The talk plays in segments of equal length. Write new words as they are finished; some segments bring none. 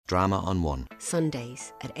Drama on One.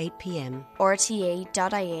 Sundays at 8 p.m.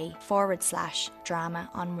 rte.ie/drama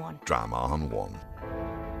on one. Drama on One.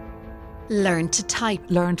 Learn to type.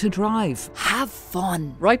 Learn to drive. Have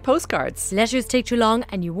fun. Write postcards. Letters take too long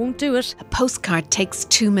and you won't do it. A postcard takes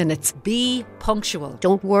 2 minutes. Be punctual.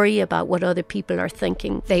 Don't worry about what other people are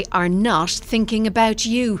thinking. They are not thinking about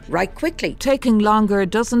you. Write quickly. Taking longer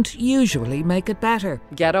doesn't usually make it better.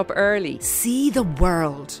 Get up early. See the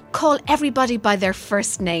world. Call everybody by their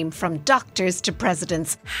first name, from doctors to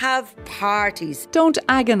presidents. Have parties. Don't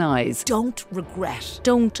agonise. Don't regret.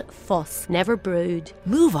 Don't fuss. Never brood.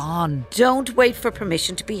 Move on. Don't wait for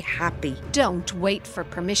permission to be happy. Don't wait for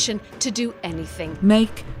permission to do anything.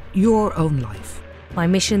 Make your own life. My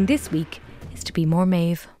mission this week is to be more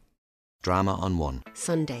Maeve. Drama on One.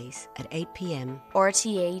 Sundays at 8 p.m.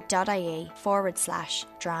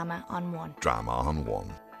 rte.ie/drama on one. Drama on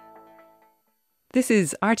One. This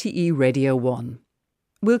is RTE Radio 1.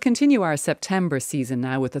 We'll continue our September season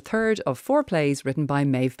now with the third of 4 plays written by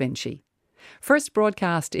Maeve Binchy. First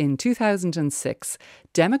broadcast in 2006,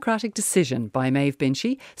 Democratic Decision by Maeve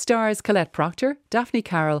Binchy stars Colette Proctor, Daphne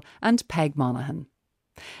Carroll and Peg Monaghan.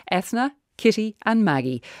 Ethna, Kitty and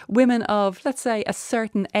Maggie, women of, let's say, a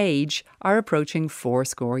certain age, are approaching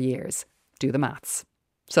 80 years. Do the maths.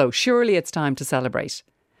 So surely it's time to celebrate.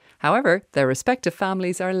 However, their respective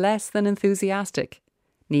families are less than enthusiastic.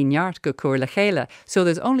 Ní neart go cúr le chéile, so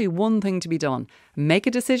there's only one thing to be done. Make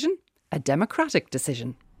a decision, a democratic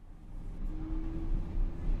decision.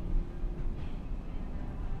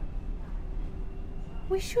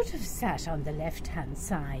 We should have sat on the left-hand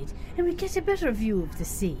side and we'd get a better view of the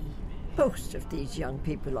sea. Most of these young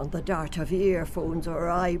people on the dart have earphones or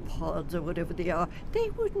iPods or whatever they are. They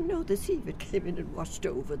wouldn't know the sea if it came in and washed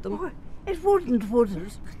over them. Oh, it wouldn't, would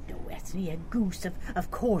it? No, Ethne, a goose.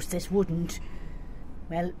 Of course it wouldn't.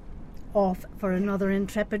 Well, off for another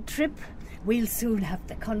intrepid trip. We'll soon have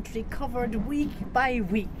the country covered week by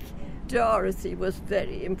week. Dorothy was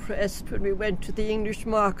very impressed when we went to the English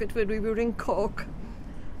market when we were in Cork.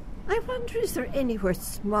 I wonder, is there anywhere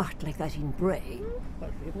smart like that in Bray?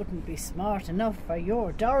 Well, we wouldn't be smart enough for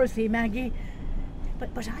your Dorothy, Maggie.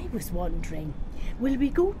 But I was wondering, will we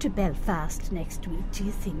go to Belfast next week, do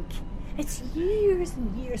you think? It's years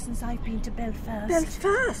and years since I've been to Belfast.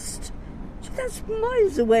 Belfast? That's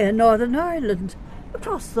miles away in Northern Ireland,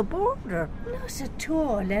 across the border. Not at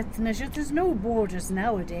all, Ethna. There's no borders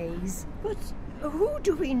nowadays. But who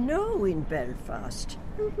do we know in Belfast?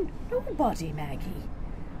 Nobody, Maggie.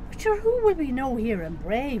 Sure, who will we know here in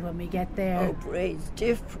Bray when we get there? Oh, Bray's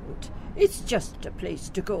different. It's just a place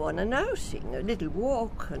to go on an outing, a little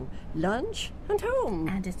walk and lunch and home.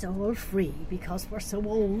 And it's all free because we're so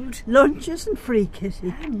old. Lunch isn't free,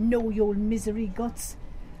 Kitty. I know you old misery guts.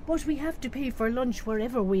 But we have to pay for lunch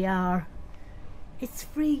wherever we are. It's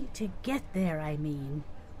free to get there, I mean.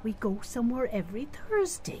 We go somewhere every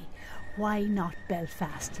Thursday. Why not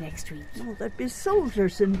Belfast next week? Oh, there'd be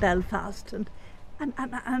soldiers in Belfast and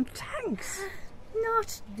tanks.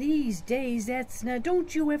 Not these days, Ethna.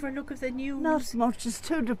 Don't you ever look at the news? Not much. It's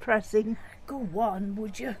too depressing. Go on,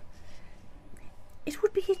 would you? It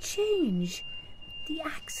would be a change. The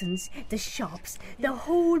accents, the shops, the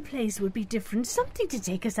whole place would be different. Something to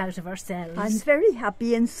take us out of ourselves. I'm very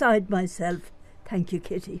happy inside myself. Thank you,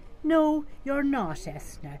 Kitty. No, you're not,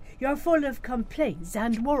 Ethna. You're full of complaints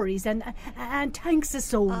and worries and thanks the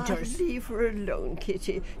soldiers. Leave her alone,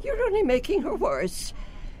 Kitty. You're only making her worse.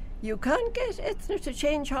 You can't get Ethna to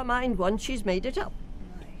change her mind once she's made it up.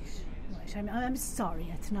 Right. I'm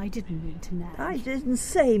sorry, Ethna. I didn't mean to nag. I didn't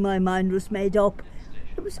say my mind was made up.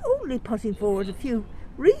 I was only putting forward a few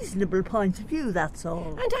reasonable points of view, that's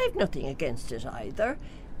all. And I've nothing against it either.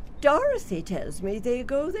 Dorothy tells me they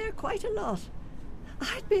go there quite a lot.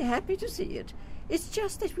 I'd be happy to see it. It's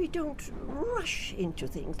just that we don't rush into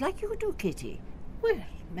things like you do, Kitty. Well,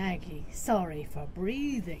 Maggie, sorry for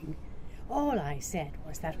breathing. All I said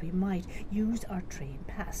was that we might use our train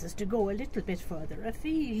passes to go a little bit further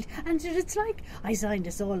afield. And it's like I signed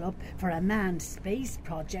us all up for a manned space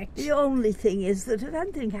project. The only thing is that if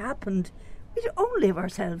anything happened, we'd only have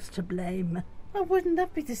ourselves to blame. Well, wouldn't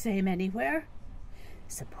that be the same anywhere?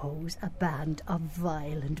 Suppose a band of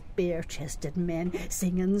violent, bare-chested men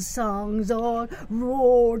singing songs all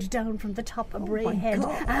roared down from the top of Bray Head,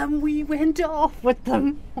 and we went off with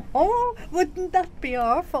them. Oh, wouldn't that be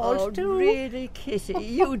our fault too? Really, Kitty,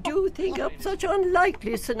 you do think up such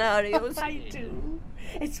unlikely scenarios. I do.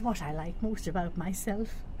 It's what I like most about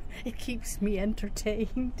myself. It keeps me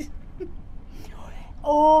entertained.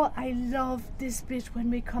 Oh, I love this bit when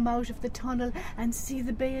we come out of the tunnel and see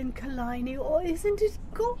the bay in Killiney. Oh, isn't it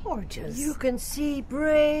gorgeous? You can see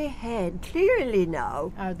Bray Head clearly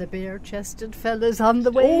now. Are the bare-chested fellas on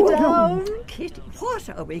the way down? No. Kitty, what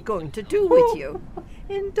are we going to do with you?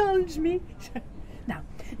 Indulge me. Now,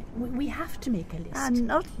 we have to make a list. And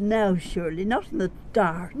not now, Shirley, not in the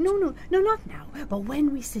dark. No, not now. But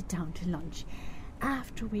when we sit down to lunch,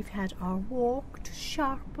 after we've had our walk to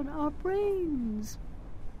sharpen our brains.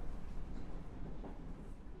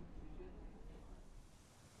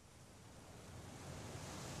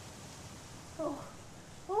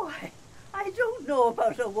 I don't know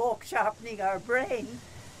about a walk sharpening our brain,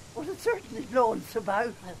 but it certainly blows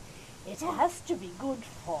about. Well, it has to be good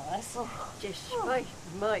for us. Despite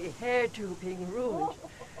my hairdo being ruined.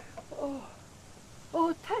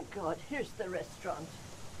 Oh, thank God, here's the restaurant.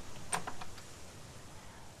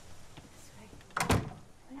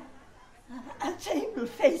 A table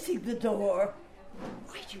facing the door.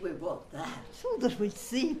 Why do we want that? So that we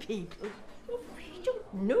see people. We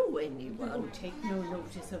don't know anyone. Don't take no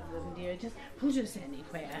notice of them, dear. Just put us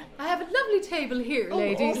anywhere. I have a lovely table here,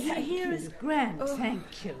 ladies. Here is grand.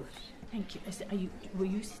 Thank you. Thank you. Will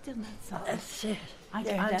you sit on that side? That's it.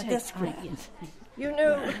 That's great. You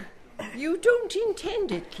know, you don't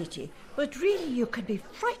intend it, Kitty, but really you can be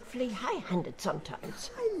frightfully high-handed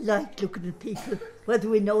sometimes. I like looking at people, whether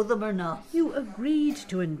we know them or not. You agreed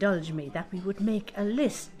to indulge me that we would make a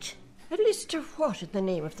list. A list of what in the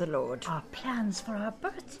name of the Lord? Our plans for our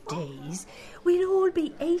birthdays. We'll all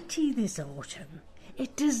be 80 this autumn.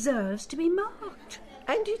 It deserves to be marked.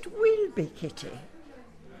 And it will be, Kitty.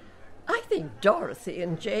 I think Dorothy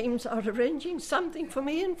and James are arranging something for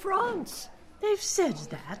me in France. They've said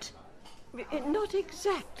that. Not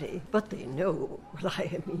exactly, but they know. Well,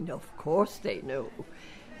 I mean, of course they know.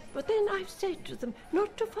 But then I've said to them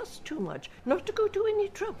not to fuss too much, not to go to any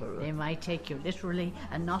trouble. They might take you literally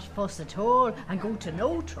and not fuss at all and go to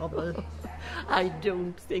no trouble. I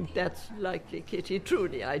don't think that's likely, Kitty.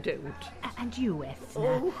 Truly, I don't. And you,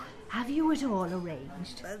 Ethna, have you it all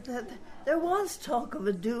arranged? There was talk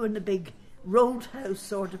of doing a big roadhouse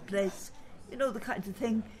sort of place. You know, the kind of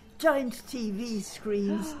thing. Giant TV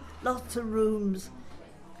screens, lots of rooms.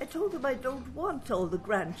 I told them I don't want all the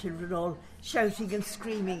grandchildren all shouting and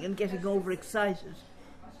screaming and getting overexcited.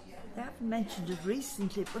 They haven't mentioned it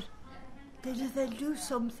recently, but they'll do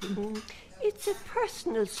something. It's a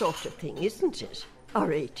personal sort of thing, isn't it? Our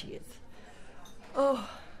 80th. Oh,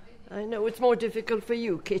 I know it's more difficult for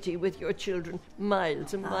you, Kitty, with your children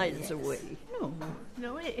miles and miles away.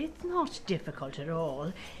 No, it's not difficult at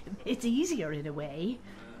all. It's easier in a way.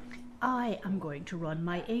 I am going to run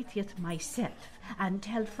my 80th myself and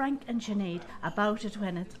tell Frank and Sinead about it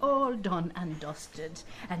when it's all done and dusted.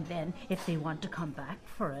 And then, if they want to come back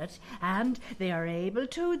for it, and they are able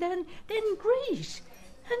to, then great.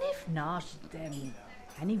 And if not, then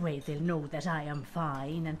anyway, they'll know that I am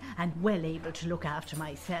fine and well able to look after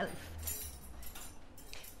myself.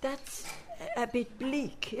 That's a bit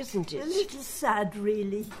bleak, isn't it? A little sad,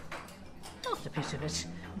 really. Not a bit of it.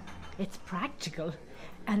 It's practical.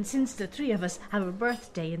 And since the three of us have a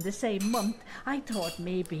birthday in the same month, I thought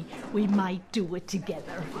maybe we might do it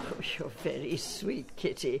together. Oh, you're very sweet,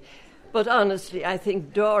 Kitty. But honestly, I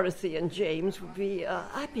think Dorothy and James would be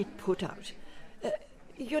a bit put out.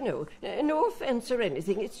 You know, no offence or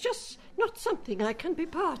anything, it's just not something I can be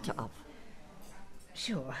part of.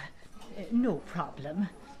 Sure, no problem.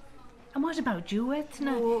 And what about you,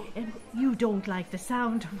 Ethna? You don't like the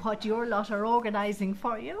sound of what your lot are organising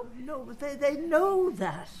for you? No, but they know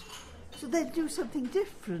that. So they'll do something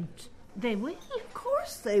different. They will? Of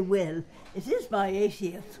course they will. It is my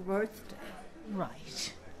 80th birthday.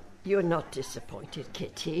 Right. You're not disappointed,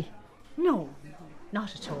 Kitty? No,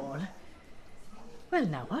 not at all. Well,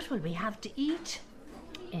 now, what will we have to eat?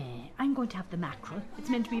 I'm going to have the mackerel. It's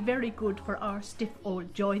meant to be very good for our stiff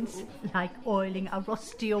old joints, like oiling a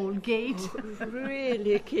rusty old gate. Oh,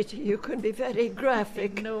 really, Kitty, you can be very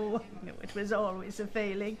graphic. No, it was always a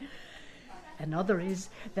failing. Another is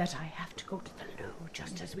that I have to go to the loo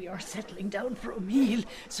just as we are settling down for a meal.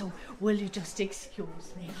 So will you just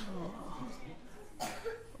excuse me?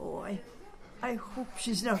 I hope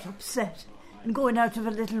she's not upset and going out of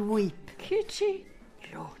a little weep. Kitty?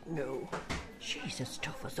 Lord, no. She's as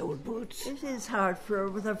tough as old boots. It is hard for her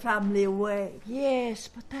with her family away. Yes,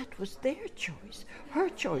 but that was their choice. Her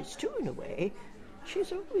choice too, in a way.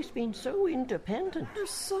 She's always been so independent. Her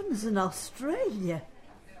son's in Australia.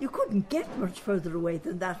 You couldn't get much further away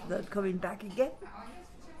than that without coming back again.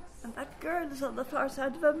 And that girl is on the far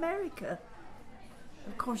side of America.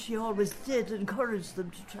 Of course, she always did encourage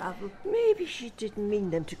them to travel. Maybe she didn't mean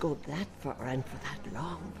them to go that far and for that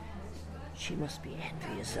long. She must be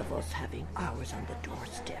envious of us having ours on the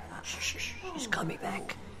doorstep. Shh, she's coming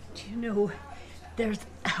back. Do you know, there's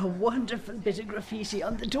a wonderful bit of graffiti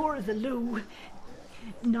on the door of the loo.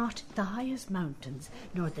 Not the highest mountains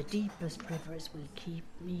nor the deepest rivers will keep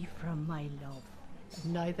me from my love.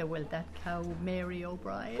 Neither will that cow, Mary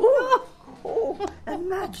O'Brien. Oh,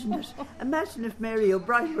 imagine it. Imagine if Mary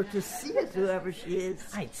O'Brien were to see it, whoever she is.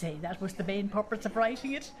 I'd say that was the main purpose of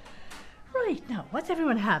writing it. Right, now, what's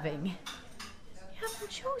everyone having? You haven't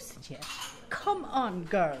chosen yet. Come on,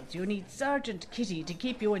 girls. You need Sergeant Kitty to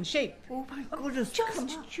keep you in shape. Oh, my goodness.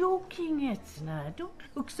 Just joking, Etzna. Don't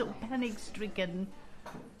look so panic-stricken.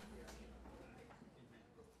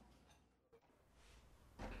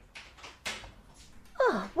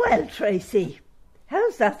 Ah, well, Tracy,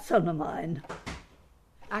 how's that son of mine?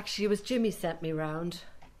 Actually, it was Jimmy sent me round.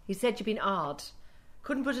 He said you'd been odd.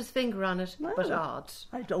 Couldn't put his finger on it, Well, but odd.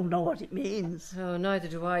 I don't know what it means. Oh, neither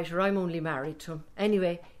do I, sure I'm only married to him.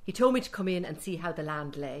 Anyway, he told me to come in and see how the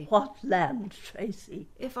land lay. What land, Tracy?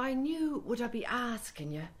 If I knew, would I be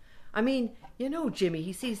asking you? I mean, you know Jimmy,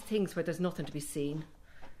 he sees things where there's nothing to be seen.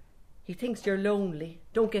 He thinks you're lonely,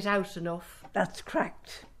 don't get out enough. That's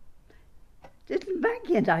cracked. Didn't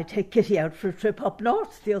Maggie and I take Kitty out for a trip up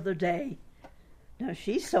north the other day? Now,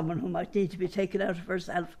 she's someone who might need to be taken out of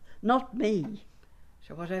herself, not me.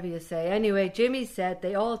 Sure, whatever you say. Anyway, Jimmy said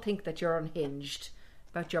they all think that you're unhinged.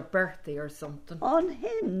 About your birthday or something.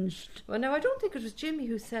 Unhinged? Well, now, I don't think it was Jimmy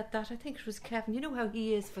who said that. I think it was Kevin. You know how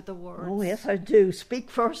he is for the words. Oh, yes, I do. Speak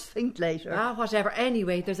first, think later. Ah, whatever.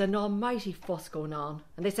 Anyway, there's an almighty fuss going on,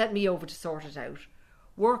 and they sent me over to sort it out.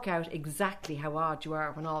 Work out exactly how odd you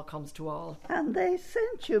are when all comes to all. And they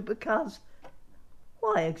sent you because...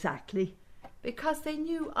 Why exactly? Because they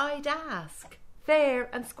knew I'd ask. Fair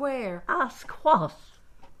and square. Ask what?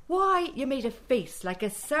 Why you made a face like a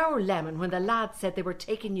sour lemon when the lads said they were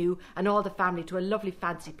taking you and all the family to a lovely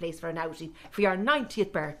fancy place for an outing for your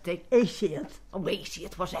 90th birthday. 80th. Oh,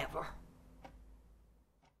 80th, whatever.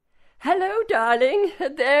 Hello, darling.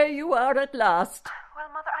 There you are at last. Well,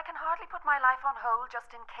 Mother, I can hardly put my life on hold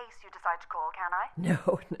just in case you decide to call, can I?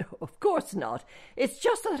 No, of course not. It's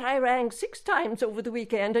just that I rang 6 times over the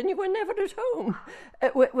weekend and you were never at home.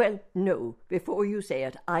 Well, no, before you say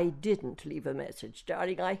it, I didn't leave a message,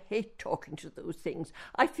 darling. I hate talking to those things.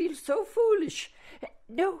 I feel so foolish.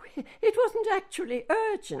 No, it wasn't actually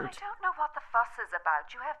urgent. I don't know what the fuss is about.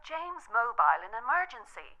 You have James Mobile in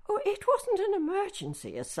emergency. Oh, it wasn't an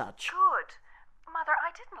emergency as such. Good. Mother,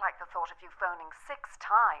 I didn't like the thought of you phoning 6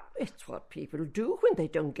 times. It's what people do when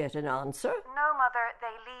they don't get an answer. No, Mother,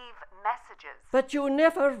 they leave messages. But you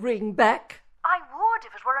never ring back. I would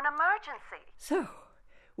if it were an emergency. So,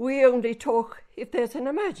 we only talk if there's an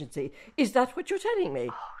emergency. Is that what you're telling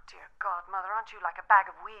me? Oh, dear God, Mother, aren't you like a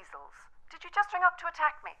bag of weasels? Did you just ring up to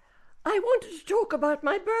attack me? I wanted to talk about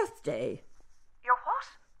my birthday. Your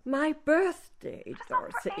what? My birthday, But it's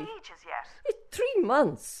Dorothy. not for ages yet. It's 3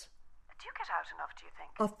 months. Do you get out enough, do you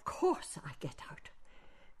think? Of course I get out.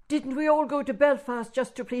 Didn't we all go to Belfast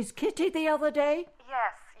just to please Kitty the other day?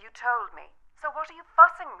 Yes, you told me. So what are you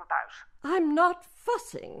fussing about? I'm not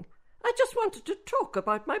fussing. I just wanted to talk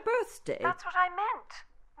about my birthday. That's what I meant.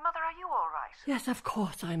 Mother, are you all right? Yes, of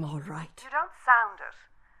course I'm all right. You don't sound it.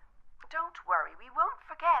 Don't worry, we won't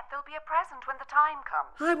forget. There'll be a present when the time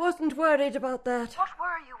comes. I wasn't worried about that. What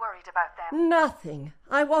were you worried about then? Nothing.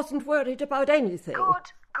 I wasn't worried about anything.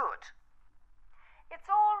 Good, good. It's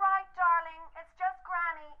all right, darling. It's just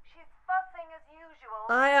Granny. She's fussing as usual.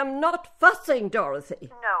 I am not fussing, Dorothy.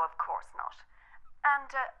 No, of course not. And,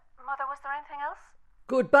 Mother, was there anything else?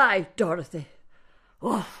 Goodbye, Dorothy.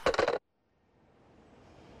 Oh.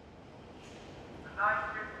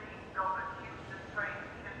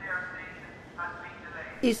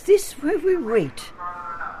 Is this where we wait?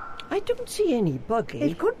 I don't see any buggy.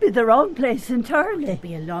 It could be the wrong place entirely. They'll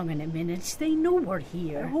be along in a minute. They know we're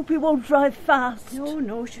here. I hope we won't drive fast.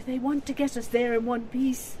 No, sure, they want to get us there in one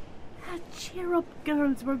piece. Cheer up,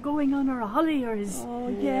 girls. We're going on our holidays. Oh,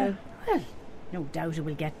 yeah. Well, no doubt it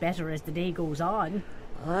will get better as the day goes on.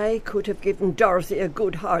 I could have given Dorothy a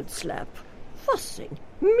good hard slap. Fussing?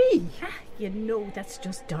 Me? You know, that's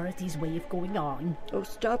just Dorothy's way of going on. Oh,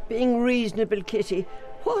 stop being reasonable, Kitty.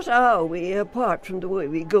 What are we, apart from the way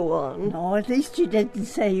we go on? No, at least you didn't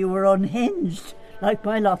say you were unhinged, like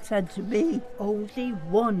my lot said to me. Only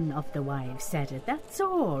one of the wives said it, that's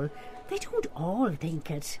all. They don't all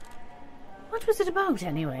think it. What was it about,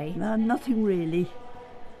 anyway? Nothing really.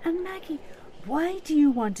 And Maggie, Why do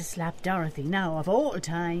you want to slap Dorothy now, of all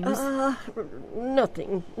times?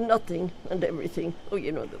 Nothing and everything. Oh,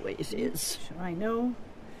 you know the way it is. Sure, I know.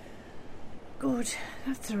 Good,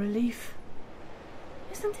 that's a relief.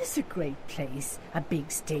 Isn't this a great place? A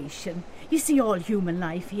big station. You see all human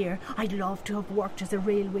life here. I'd love to have worked as a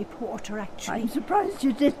railway porter, actually. I'm surprised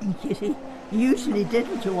you didn't, Kitty. You usually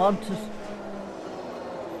didn't want it.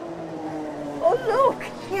 Oh, look!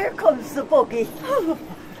 Here comes the buggy.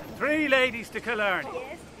 3 ladies to Killarney.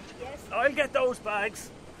 Yes. I'll get those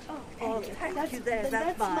bags. Oh, thank you there.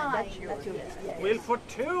 That's mine. That's yours. Yes. We'll put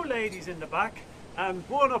 2 ladies in the back and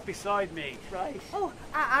 1 up beside me. Right. Oh,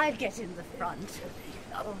 I'll get in the front.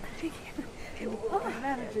 Oh,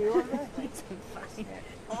 manager, all right. Fine.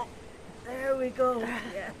 Oh, there we go.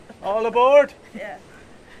 Yeah. All aboard? Yeah.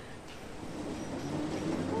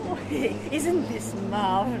 Oh, isn't this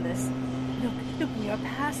marvellous? Look, we are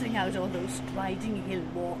passing out all those striding hill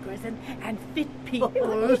walkers and fit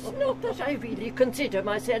people. It's not that I really consider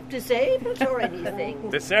myself disabled or anything.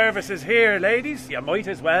 The service is here, ladies. You might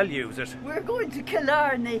as well use it. We're going to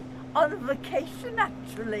Killarney on a vacation,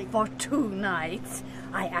 actually. For 2 nights.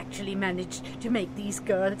 I actually managed to make these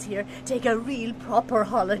girls here take a real proper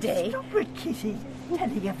holiday. Stop it, Kitty.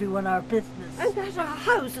 Telling everyone our business. And that our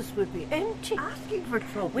houses would be empty. Asking for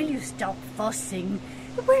trouble. Will you stop fussing?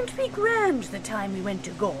 Weren't we grand the time we went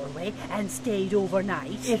to Galway and stayed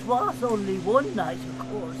overnight? It was only 1 night, of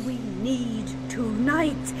course. We need 2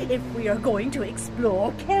 nights if we are going to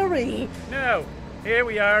explore Kerry. Now, here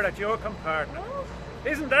we are at your compartment.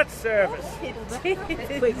 Isn't that service?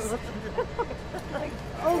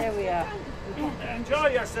 Oh, there we are. Enjoy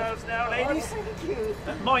yourselves now, ladies. Thank you.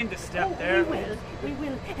 Mind the step there. We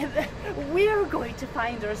will. We're going to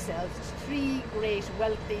find ourselves 3 great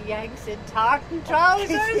wealthy Yanks in tartan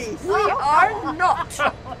trousers. We are not.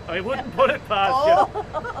 I wouldn't put it past you.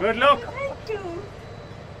 Good luck. Thank you.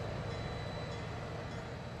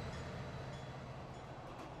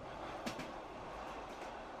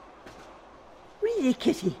 Really,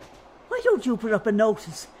 Kitty, why don't you put up a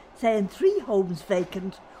notice saying 3 homes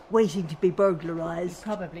vacant, waiting to be burglarised? He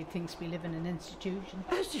probably thinks we live in an institution.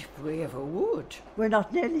 As if we ever would. We're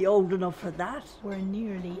not nearly old enough for that. We're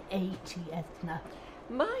nearly 80, Ethna.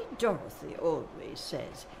 My Dorothy always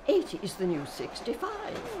says 80 is the new 65.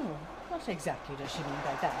 Oh, what exactly does she mean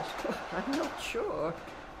by that? I'm not sure.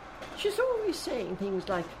 She's always saying things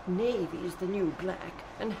like navy is the new black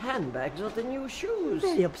and handbags are the new shoes.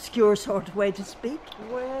 Very obscure sort of way to speak.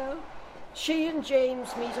 Well, she and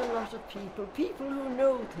James meet a lot of people who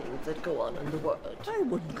know things that go on in the world. I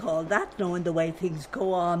wouldn't call that knowing the way things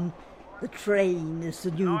go on. The train is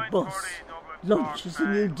the new bus. Lunch is the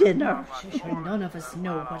new dinner. Sure, none of us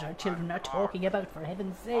know what our children are talking about, for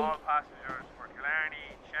heaven's sake. All passengers for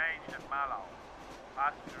Killarney changed at Mallow.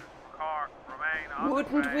 Passengers for Cork remain on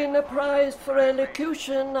Wouldn't the train. win a prize for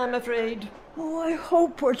elocution, I'm afraid. Oh, I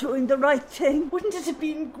hope we're doing the right thing. Wouldn't it have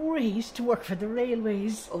been great to work for the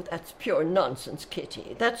railways? Oh, that's pure nonsense,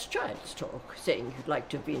 Kitty. That's child's talk, saying you'd like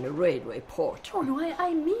to have been a railway porter. Oh, no,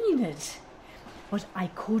 I mean it. But I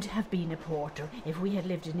could have been a porter if we had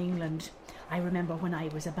lived in England. I remember when I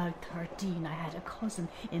was about 13, I had a cousin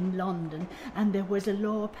in London, and there was a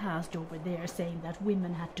law passed over there saying that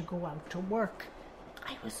women had to go out to work.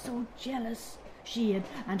 I was so jealous. She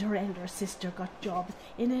and her elder sister got jobs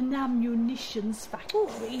in an ammunitions factory.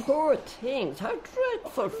 Oh, poor things. How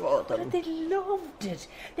dreadful for them. But they loved it.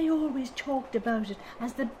 They always talked about it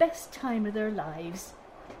as the best time of their lives.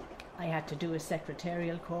 I had to do a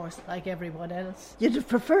secretarial course like everyone else. You'd have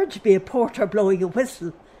preferred to be a porter blowing a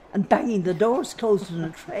whistle and banging the doors closed in a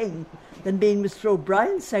train than being Mr.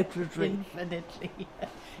 O'Brien's secretary. Infinitely.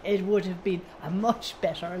 It would have been a much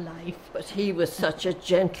better life. But he was such a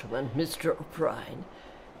gentleman, Mr. O'Brien.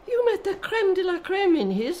 You met the creme de la creme in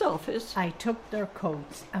his office. I took their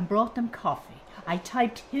coats and brought them coffee. I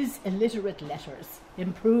typed his illiterate letters,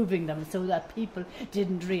 improving them so that people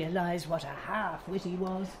didn't realise what a half-wit he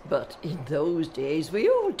was. But in those days we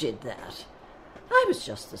all did that. I was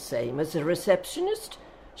just the same as a receptionist,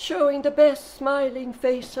 showing the best smiling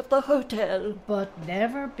face of the hotel. But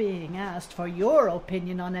never being asked for your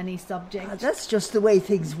opinion on any subject. That's just the way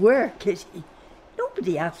things were, Kitty.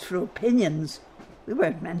 Nobody asked for opinions. We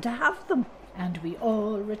weren't meant to have them. And we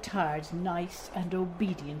all retired nice and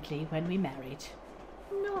obediently when we married.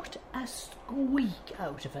 Not a squeak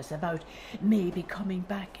out of us about maybe coming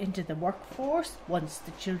back into the workforce once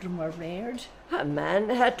the children were reared. A man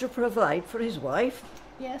had to provide for his wife.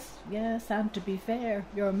 Yes, and to be fair,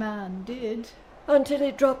 your man did. Until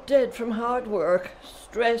he dropped dead from hard work,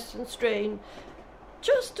 stress and strain.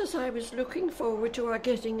 Just as I was looking forward to our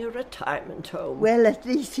getting a retirement home. Well, at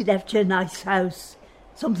least he left you a nice house.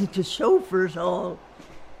 Something to show for it all.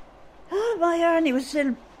 My Arnie was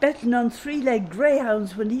still betting on 3-legged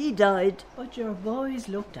greyhounds when he died. But your boys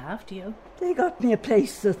looked after you. They got me a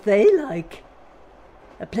place that they like.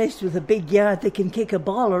 A place with a big yard they can kick a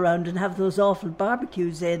ball around and have those awful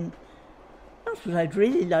barbecues in. Not what I'd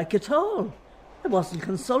really like at all. I wasn't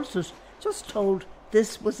consulted, just told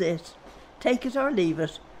this was it. Take it or leave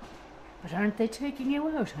it. But aren't they taking you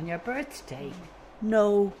out on your birthday?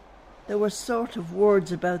 No, there were sort of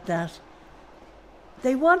words about that.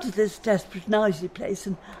 They wanted this desperate noisy place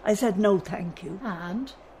and I said no thank you.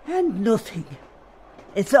 And? And nothing.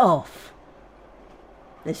 It's off.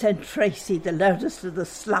 They sent Tracy, the loudest of the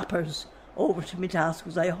slappers, over to me to ask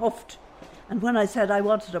was I huffed. And when I said I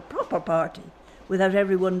wanted a proper party, without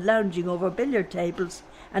everyone lounging over billiard tables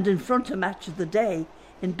and in front of Match of the Day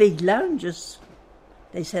in big lounges,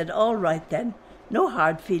 they said, all right then, no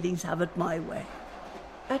hard feelings, have it my way.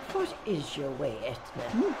 And what is your way,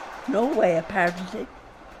 Ethna? No way, apparently.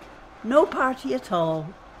 No party at all.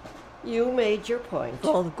 You made your point. For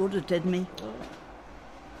all the good it did me.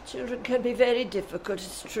 Children can be very difficult,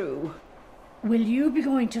 it's true. Will you be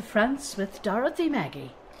going to France with Dorothy,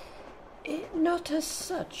 Maggie? Not as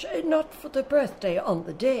such. Not for the birthday on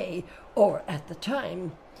the day, or at the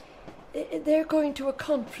time. They're going to a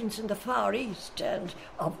conference in the Far East, and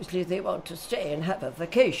obviously they want to stay and have a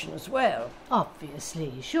vacation as well.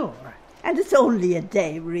 Obviously, sure. And it's only a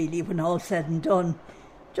day, really, when all's said and done.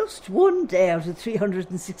 Just one day out of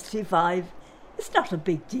 365. It's not a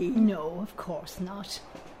big deal. No, of course not.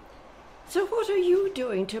 So what are you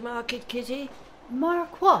doing to mark it, Kitty?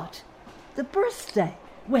 Mark what? The birthday.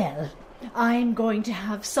 Well, I'm going to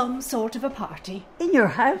have some sort of a party. In your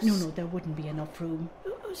house? No, there wouldn't be enough room.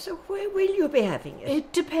 So where will you be having it?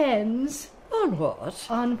 It depends. On what?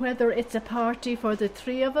 On whether it's a party for the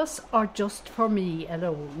three of us or just for me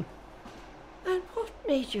alone. And what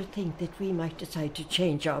made you think that we might decide to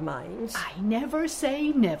change our minds? I never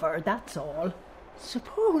say never, that's all.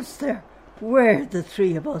 Suppose there were the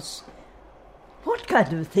three of us. What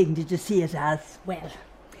kind of a thing did you see it as? Well,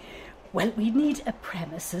 we'd need a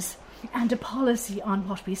premises and a policy on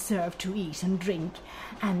what we serve to eat and drink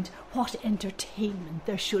and what entertainment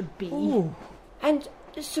there should be. Oh, and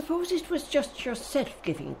suppose it was just yourself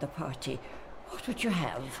giving the party. What would you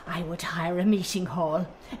have? I would hire a meeting hall,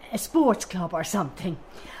 a sports club or something.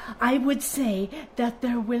 I would say that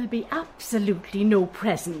there will be absolutely no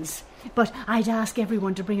presents, but I'd ask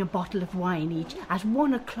everyone to bring a bottle of wine each at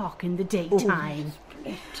 1 o'clock in the daytime.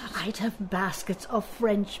 Oh, I'd have baskets of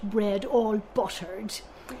French bread all buttered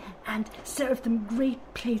and serve them great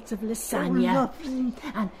plates of lasagna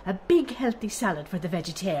and a big healthy salad for the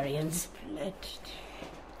vegetarians.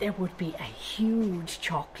 There would be a huge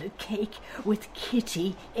chocolate cake with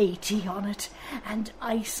Kitty 80 on it, and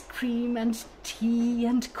ice cream and tea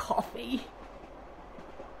and coffee.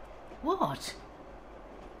 What?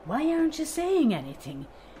 Why aren't you saying anything?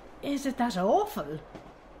 Is it that awful?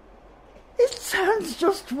 It sounds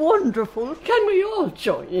just wonderful. Can we all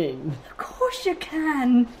join in? Of course you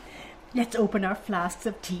can. Let's open our flasks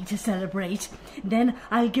of tea to celebrate. Then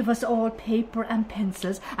I'll give us all paper and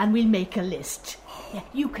pencils and we'll make a list. Yeah,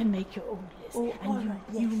 you can make your own list.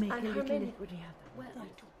 You make And a how little many list. would you have?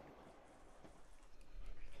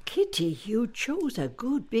 Kitty, you chose a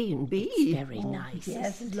good B&B. Very nice.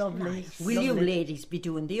 Yes, lovely. Will you ladies be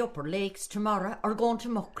doing the Upper Lakes tomorrow or going to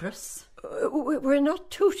Muckross? We're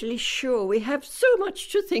not totally sure. We have so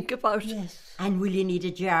much to think about. Yes. And will you need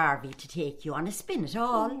a Jarvey to take you on a spin at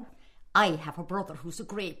all? I have a brother who's a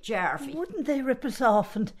great Jarvey. Wouldn't they rip us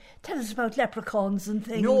off and tell us about leprechauns and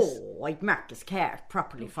things? No, I'd mark his card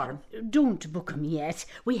properly for him. Don't book 'em yet.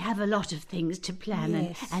 We have a lot of things to plan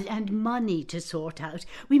Yes. and money to sort out.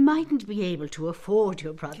 We mightn't be able to afford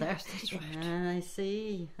your brother. That's right. I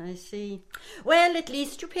see. Well, at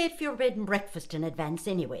least you paid for your bed and breakfast in advance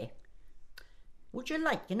anyway. Would you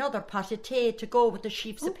like another pot of tea to go with the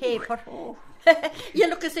sheets of paper? You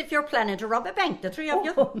look as if you're planning to rob a bank, the three of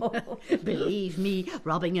you. Believe me,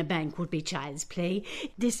 robbing a bank would be child's play.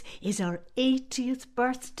 This is our 80th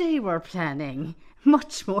birthday we're planning.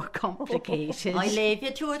 Much more complicated. I leave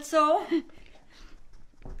you to it, so.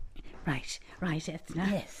 Right, Ethna.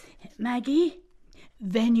 Yes. Maggie,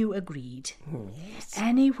 venue agreed. Yes.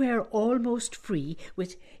 Anywhere almost free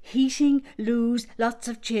with heating, loos, lots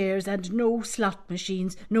of chairs and no slot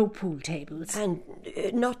machines, no pool tables. And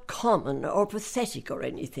not common or pathetic or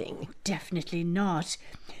anything. Definitely not.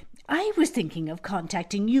 I was thinking of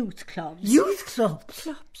contacting youth clubs. Youth clubs?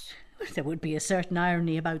 There would be a certain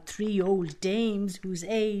irony about 3 old dames whose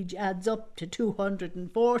age adds up to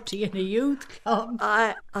 240 in a youth club.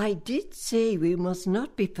 I did say we must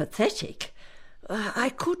not be pathetic. I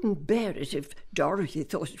couldn't bear it if Dorothy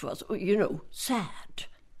thought it was, sad.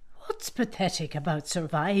 What's pathetic about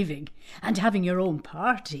surviving and having your own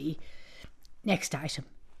party? Next item.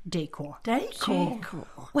 Decor. Decor.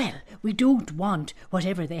 Well, we don't want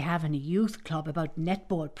whatever they have in a youth club about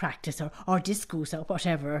netball practice or discos or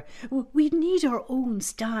whatever. We need our own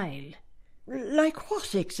style. Like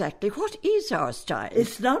what exactly? What is our style?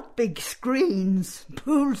 It's not big screens,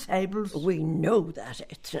 pool tables. We know that,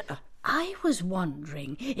 Etna. I was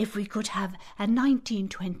wondering if we could have a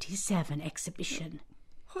 1927 exhibition.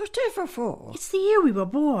 Whatever for? It's the year we were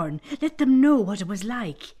born. Let them know what it was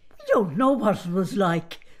like. We don't know what it was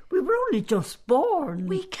like. We were only just born.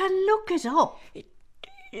 We can look it up.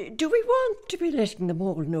 Do we want to be letting them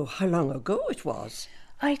all know how long ago it was?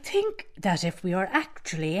 I think that if we are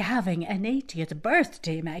actually having an 80th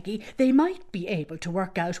birthday, Maggie, they might be able to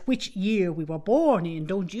work out which year we were born in,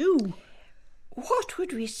 don't you? What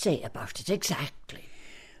would we say about it exactly?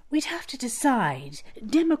 We'd have to decide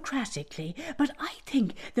democratically, but I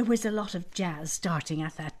think there was a lot of jazz starting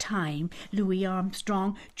at that time. Louis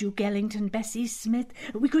Armstrong, Duke Ellington, Bessie Smith.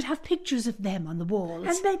 We could have pictures of them on the walls.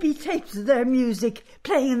 And maybe tapes of their music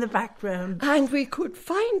playing in the background. And we could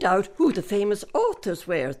find out who the famous authors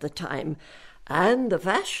were at the time. And the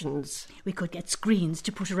fashions. We could get screens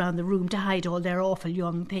to put around the room to hide all their awful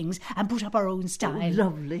young things and put up our own style. Oh,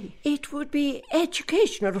 lovely. It would be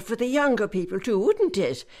educational for the younger people too, wouldn't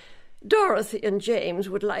it? Dorothy and James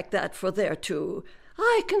would like that for their two.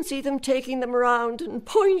 I can see them taking them around and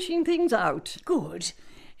pointing things out. Good.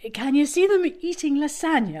 Can you see them eating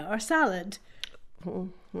lasagna or salad?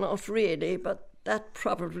 Not really, but that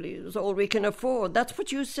probably is all we can afford. That's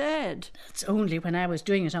what you said. That's only when I was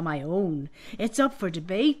doing it on my own. It's up for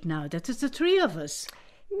debate now that it's the 3 of us.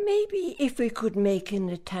 Maybe if we could make an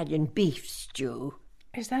Italian beef stew.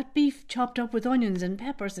 Is that beef chopped up with onions and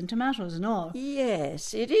peppers and tomatoes and all?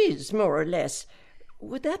 Yes, it is, more or less.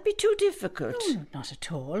 Would that be too difficult? No, not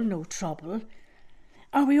at all. No trouble.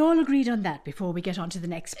 Are we all agreed on that before we get on to the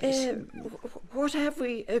next bit? What have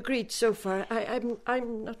we agreed so far?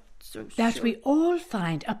 I'm not so that sure. We all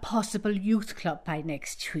find a possible youth club by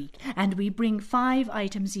next week, and we bring 5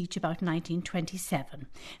 items each about 1927.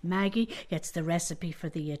 Maggie gets the recipe for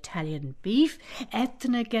the Italian beef.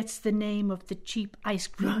 Etna gets the name of the cheap ice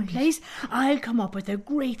cream place. I'll come up with a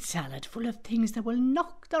great salad full of things that will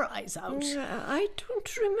knock their eyes out. I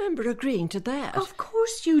don't remember agreeing to that. Of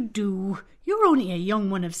course you do. You're only a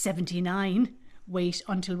young one of 79. Wait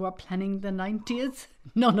until we're planning the 90th.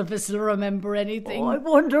 None of us will remember anything. Oh, I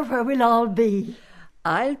wonder where we'll all be.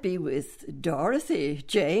 I'll be with Dorothy,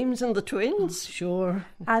 James and the twins. Sure.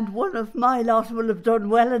 And one of my lot will have done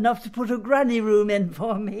well enough to put a granny room in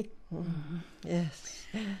for me. Yes.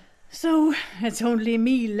 So it's only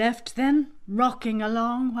me left then, rocking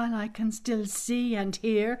along while I can still see and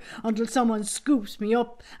hear until someone scoops me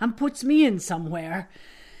up and puts me in somewhere.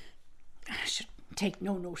 I should take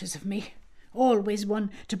no notice of me. Always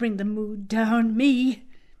one to bring the mood down, me.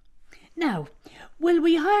 Now, will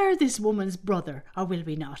we hire this woman's brother, or will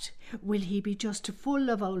we not? Will he be just full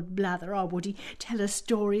of old blather, or would he tell us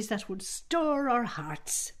stories that would stir our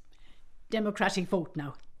hearts? Democratic vote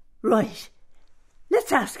now. Right.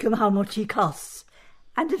 Let's ask him how much he costs,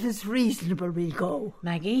 and if it's reasonable we'll go.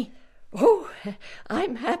 Maggie? Oh,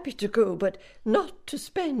 I'm happy to go, but not to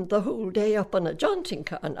spend the whole day up on a jaunting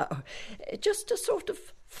car now. Just a sort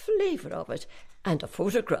of flavour of it. And a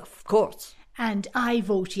photograph, of course. And I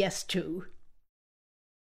vote yes too.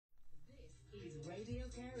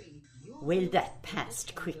 Well, that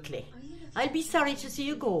passed quickly. I'll be sorry to see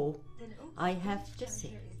you go. I have to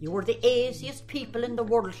say, you're the easiest people in the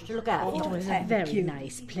world to look after. It was a very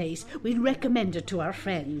nice place. We'd recommend it to our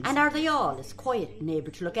friends. And are they all as quiet and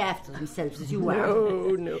able to look after themselves as you are?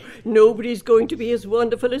 No. Nobody's going to be as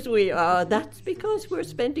wonderful as we are. That's because we're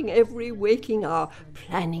spending every waking hour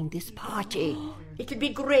planning this party. It'll be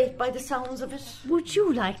great by the sounds of it. Would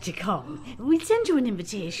you like to come? We'll send you an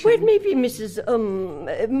invitation. Well, maybe Mrs.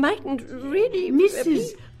 mightn't really...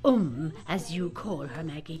 Mrs. As you call her,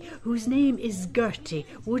 Maggie, whose name is Gertie,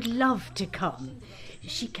 would love to come.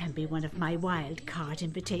 She can be one of my wild card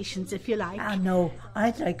invitations, if you like. No,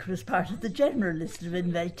 I'd like her as part of the general list of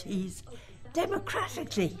invitees.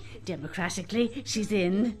 Democratically. Democratically, she's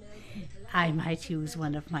in. I might use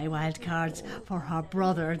one of my wild cards for her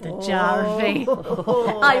brother, the Jarvey.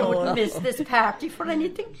 I wouldn't miss this party for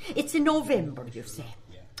anything. It's in November, you say.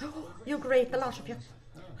 You're great, the lot of you.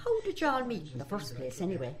 How did you all meet in the first place,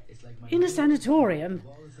 anyway? In a sanatorium.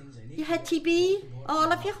 You had TB,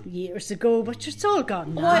 all of you? Years ago, but it's all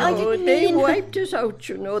gone now. I didn't they mean... wiped it out,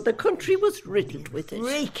 you know. The country was riddled with it.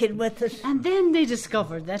 Reeking with it. And then they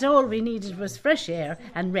discovered that all we needed was fresh air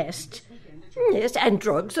and rest. Yes, and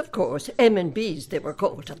drugs, of course. M&Bs, they were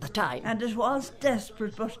called at the time. And it was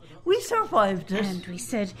desperate, but we survived it. And we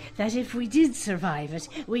said that if we did survive it,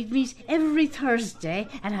 we'd meet every Thursday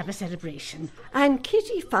and have a celebration. And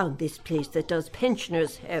Kitty found this place that does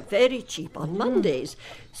pensioners' hair very cheap on Mondays.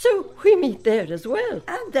 So we meet there as well.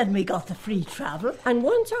 And then we got the free travel. And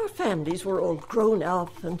once our families were all grown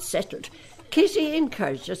up and settled, Kitty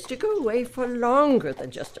encouraged us to go away for longer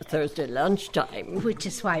than just a Thursday lunchtime. Which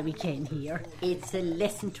is why we came here. It's a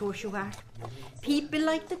lesson to us, you are. People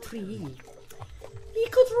like the three. You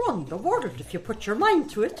could run the world if you put your mind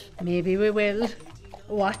to it. Maybe we will.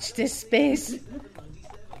 Watch this space.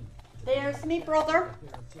 There's me brother.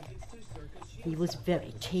 He was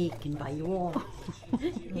very taken by you all.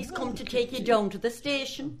 He's come to take you down to the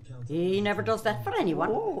station. He never does that for anyone.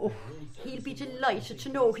 Oh. He'll be delighted to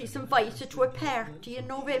know he's invited to a party in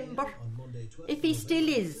November. If he still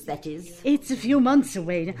is, that is. It's a few months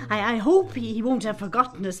away. I hope he won't have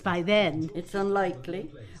forgotten us by then. It's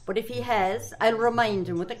unlikely. But if he has, I'll remind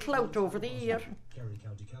him with a clout over the ear. Kerry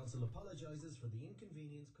County Council apologises for the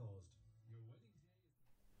inconvenience caused.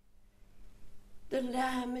 The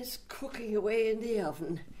lamb is cooking away in the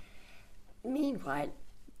oven. Meanwhile,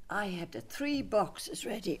 I have the 3 boxes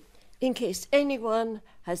ready, in case anyone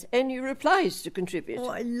has any replies to contribute. Oh,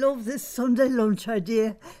 I love this Sunday lunch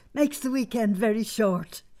idea. Makes the weekend very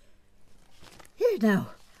short. Here now,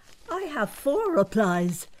 I have 4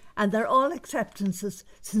 replies, and they're all acceptances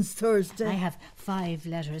since Thursday. I have 5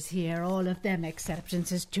 letters here, all of them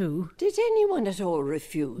acceptances too. Did anyone at all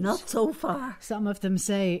refuse? Not so far. Some of them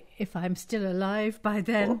say, if I'm still alive by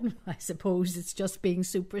then, I suppose it's just being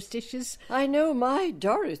superstitious. I know my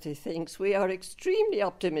Dorothy thinks we are extremely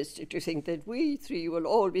optimistic to think that we 3 will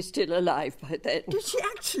all be still alive by then. Did she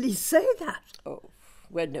actually say that? Oh,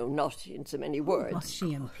 well, no, not in so many words. But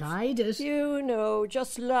she implied it. You know,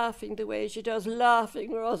 just laughing the way she does,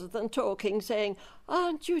 laughing rather than talking, saying,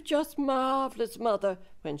 "Aren't you just marvellous, Mother?"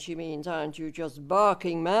 when she means, "Aren't you just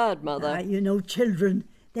barking mad, Mother?" You know, children,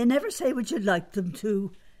 they never say what you'd like them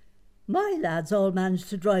to. My lads all manage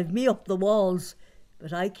to drive me up the walls,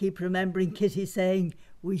 but I keep remembering Kitty saying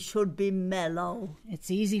we should be mellow.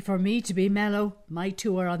 It's easy for me to be mellow. My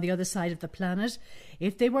 2 are on the other side of the planet.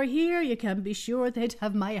 If they were here, you can be sure they'd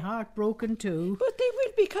have my heart broken too. But they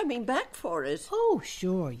will be coming back for it. Oh,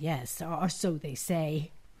 sure, yes, or so they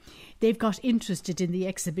say. They've got interested in the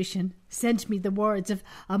exhibition, sent me the words of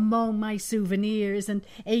 "among my souvenirs" and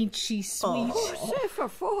 "ain't she sweet." Oh,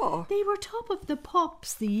 for. They were top of the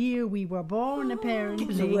pops the year we were born, apparently.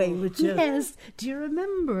 Get away with you. Yes, do you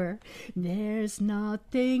remember? There's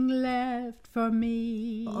nothing left for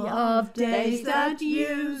me of days that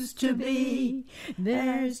used to be.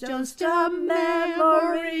 There's just a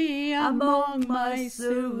memory among my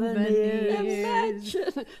souvenirs.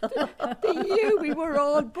 Imagine the year we were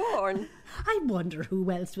all born. I wonder who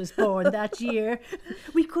else was born that year.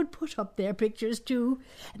 We could put up their pictures too.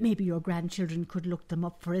 Maybe your grandchildren could look them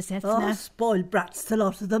up for us, Ethna. Oh, spoiled brats, the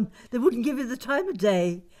lot of them. They wouldn't give you the time of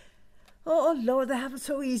day. Oh, Lord, they have it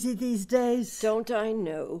so easy these days. Don't I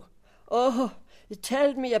know? Oh,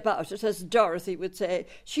 tell me about it, as Dorothy would say.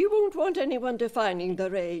 She won't want anyone defining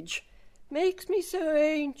their age. Makes me so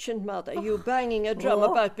ancient, Mother, you banging a drum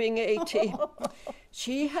about being 80.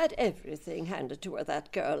 She had everything handed to her,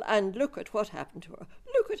 that girl, and look at what happened to her.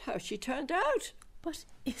 Look at how she turned out. But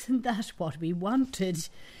isn't that what we wanted?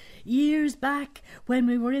 Years back, when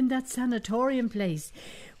we were in that sanatorium place,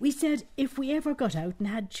 we said if we ever got out and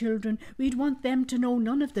had children, we'd want them to know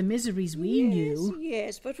none of the miseries we knew.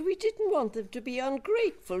 Yes, but we didn't want them to be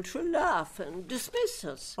ungrateful, to laugh and dismiss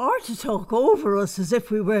us. Or to talk over us as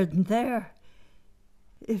if we weren't there.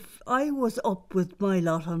 If I was up with my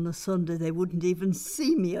lot on a Sunday, they wouldn't even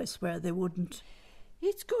see me, I swear they wouldn't.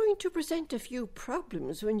 It's going to present a few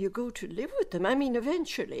problems when you go to live with them. I mean,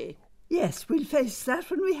 eventually. Yes, we'll face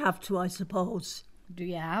that when we have to, I suppose. Do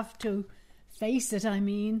you have to? Face it, I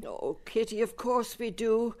mean. Oh, Kitty, of course we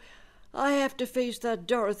do. I have to face that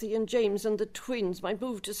Dorothy and James and the twins might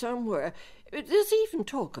move to somewhere. There's even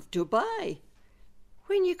talk of Dubai.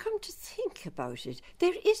 When you come to think about it,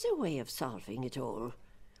 there is a way of solving it all.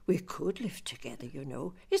 We could live together, you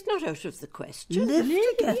know. It's not out of the question. Live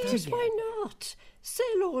together? Yes, why not?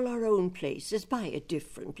 Sell all our own places, buy a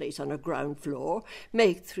different place on a ground floor,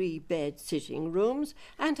 make 3-bed sitting rooms,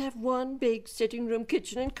 and have 1 big sitting room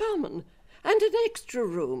kitchen in common. and an extra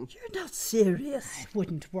room. You're not serious. It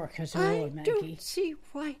wouldn't work at all, I Maggie. don't see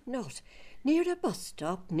why not. Near a bus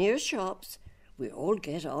stop, near shops, we all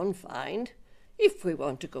get on fine. If we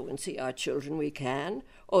want to go and see our children, we can,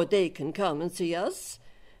 or they can come and see us.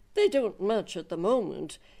 They don't much at the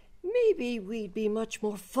moment. Maybe we'd be much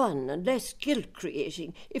more fun and less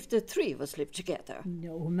guilt-creating if the three of us lived together.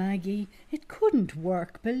 No, Maggie, it couldn't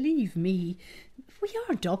work, believe me. We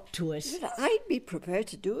aren't up to it. Well, I'd be prepared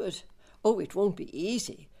to do it. Oh, it won't be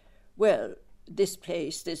easy. Well, this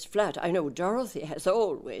place, this flat, I know Dorothy has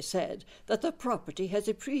always said that the property has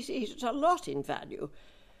appreciated a lot in value.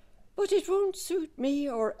 But it won't suit me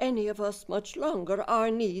or any of us much longer.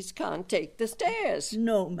 Our knees can't take the stairs.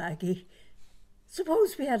 No, Maggie.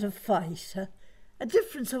 Suppose we had a fight, a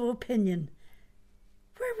difference of opinion.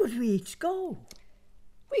 Where would we each go?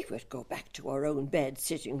 We would go back to our own bed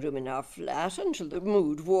sitting room in our flat until the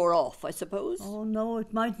mood wore off, I suppose. Oh, no,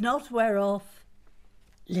 it might not wear off.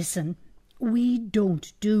 Listen, we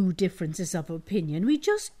don't do differences of opinion. We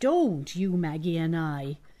just don't, you, Maggie and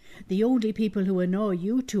I. The only people who annoy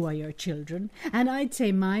you two are your children, and I'd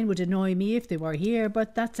say mine would annoy me if they were here,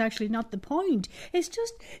 but that's actually not the point. It's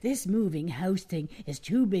just this moving house thing is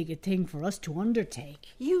too big a thing for us to undertake.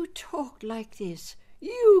 You talk like this.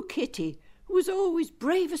 You, Kitty, who was always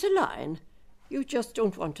brave as a lion. You just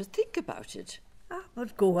don't want to think about it.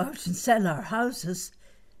 But go out and sell our houses.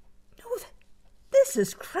 No, this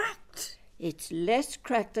is cracked. It's less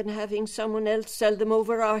cracked than having someone else sell them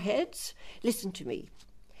over our heads. Listen to me.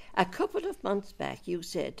 A couple of months back you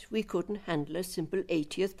said we couldn't handle a simple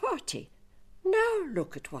 80th party. Now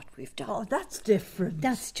look at what we've done. Oh, that's different.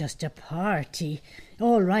 That's just a party.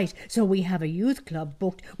 All right, so we have a youth club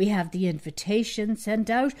booked, we have the invitation sent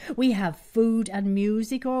out, we have food and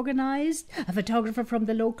music organised, a photographer from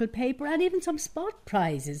the local paper, and even some spot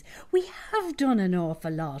prizes. We have done an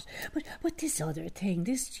awful lot. But this other thing,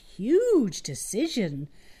 this huge decision...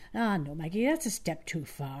 no, Maggie, that's a step too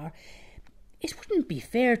far. It wouldn't be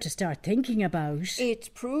fair to start thinking about... It's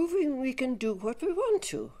proving we can do what we want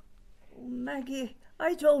to. Maggie,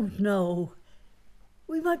 I don't know.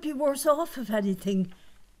 We might be worse off, if anything.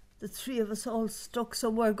 The three of us all stuck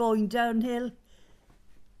somewhere going downhill.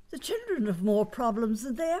 The children have more problems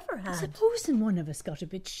than they ever had. Supposing one of us got a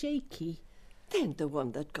bit shaky. Then the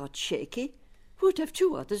one that got shaky would have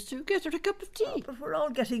two others to get her a cup of tea. Oh, but we're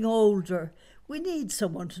all getting older. We need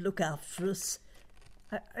someone to look after us.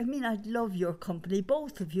 I mean, I'd love your company,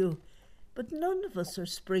 both of you, but none of us are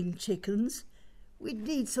spring chickens. We'd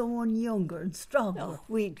need someone younger and stronger. Oh,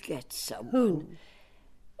 we'd get someone. Who?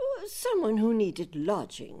 Someone who needed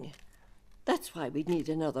lodging. That's why we'd need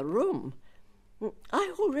another room.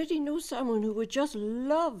 I already know someone who would just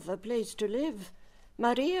love a place to live.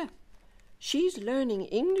 Maria. She's learning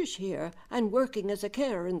English here and working as a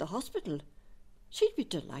carer in the hospital. She'd be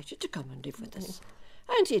delighted to come and live with us.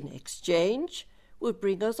 And in exchange... would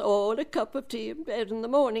bring us all a cup of tea in bed in the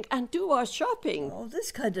morning and do our shopping. Oh,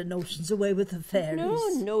 this kind of notion's away with the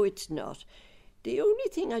fairies. No, it's not. The only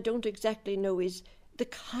thing I don't exactly know is the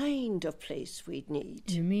kind of place we'd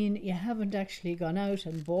need. You mean you haven't actually gone out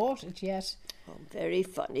and bought it yet? Oh, very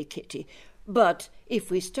funny, Kitty. But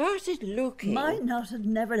if we started looking... My knot had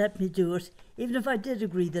never let me do it, even if I did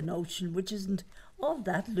agree the notion, which isn't all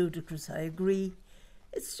that ludicrous, I agree.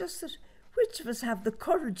 It's just that... which of us have the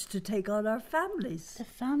courage to take on our families? The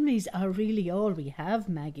families are really all we have,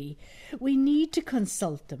 Maggie. We need to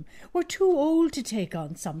consult them. We're too old to take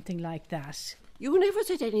on something like that. You never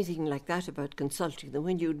said anything like that about consulting them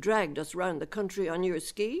when you dragged us round the country on your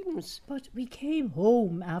schemes. But we came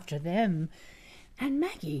home after them. And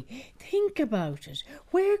Maggie, think about it.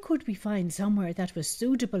 Where could we find somewhere that was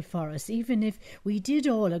suitable for us, even if we did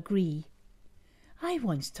all agree? I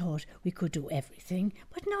once thought we could do everything,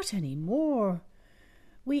 but not any more.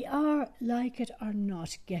 We are, like it or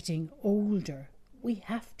not, getting older. We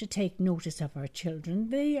have to take notice of our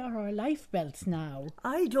children. They are our life belts now.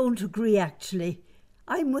 I don't agree, actually.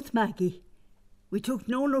 I'm with Maggie. We took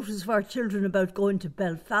no notice of our children about going to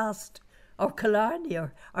Belfast or Killarney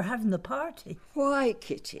or having the party. Why,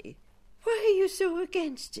 Kitty? Why are you so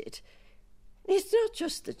against it? It's not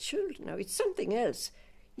just the children now, it's something else.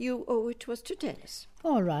 You owe it to us to tell us.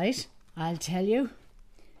 All right, I'll tell you.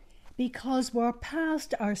 Because we're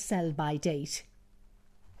past our sell-by date.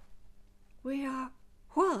 We are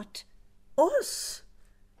what? Us?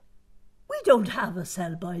 We don't have a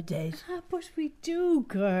sell-by date. But we do,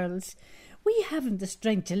 girls. We haven't the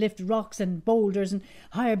strength to lift rocks and boulders and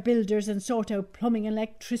hire builders and sort out plumbing and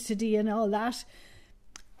electricity and all that.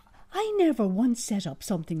 I never once set up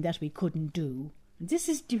something that we couldn't do. This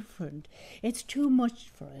is different. It's too much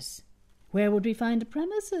for us. Where would we find the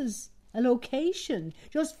premises? a location.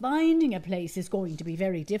 Just finding a place is going to be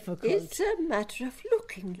very difficult. It's a matter of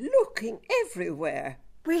looking everywhere.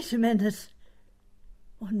 Wait a minute.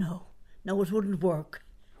 Oh, no, it wouldn't work.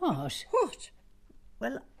 What? What?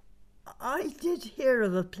 Well, I did hear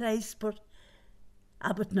of a place, but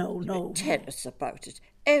no. Tell us about it.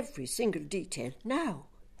 Every single detail now.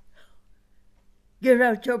 Get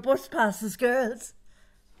out your bus passes, girls.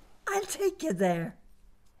 I'll take you there.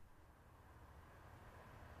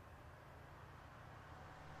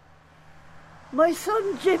 My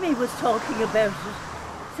son Jimmy was talking about it.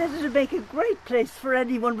 Said it'd make a great place for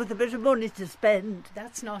anyone with a bit of money to spend.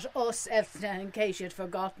 That's not us, Ethna, in case you'd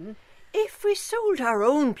forgotten. If we sold our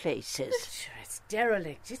own places. Sure, it's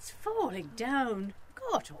derelict. It's falling down.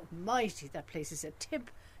 God almighty, that place is a tip.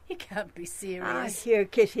 You can't be serious. Here,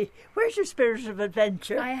 Kitty, where's your spirit of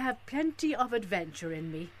adventure? I have plenty of adventure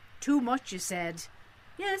in me. Too much, you said.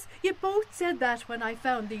 Yes, you both said that when I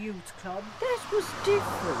found the youth club. That was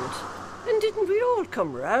different. And didn't we all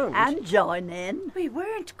come round? And join in. We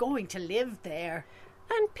weren't going to live there.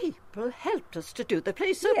 And people helped us to do the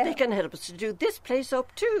place up. They can help us to do this place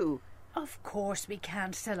up too. Of course we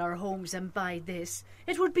can't sell our homes and buy this.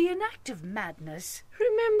 It would be an act of madness.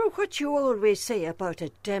 Remember what you always say about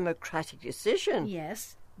a democratic decision.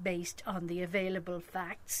 Yes, based on the available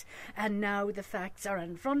facts. And now the facts are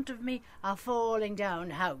in front of me, a falling down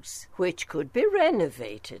house. Which could be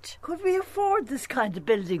renovated. Could we afford this kind of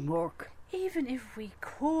building work? Even if we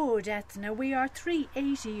could, Ethna, we are 3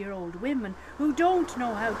 80-year-old women who don't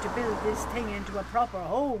know how to build this thing into a proper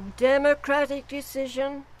home. Democratic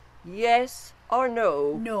decision? Yes or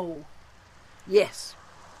no? No. Yes.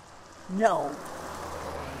 No.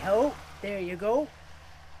 Hey-ho, there you go.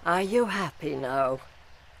 Are you happy now?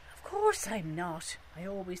 Of course I'm not. I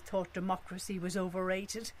always thought democracy was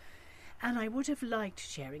overrated. And I would have liked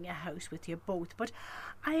sharing a house with you both, but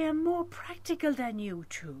I am more practical than you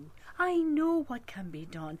two. I know what can be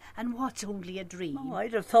done and what's only a dream. Oh,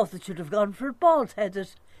 I'd have thought that you'd have gone for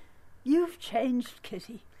bald-headed. You've changed,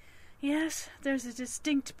 Kitty. Yes, there's a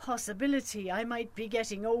distinct possibility I might be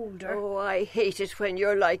getting older. Oh, I hate it when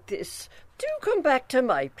you're like this. Do come back to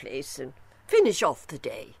my place and finish off the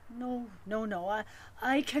day. No.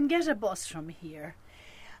 I can get a bus from here.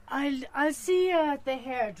 I'll see you at the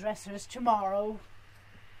hairdresser's tomorrow.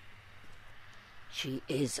 She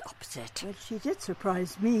is upset. Well, she did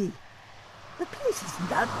surprise me. The place isn't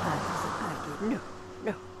that bad, is it, Maggie?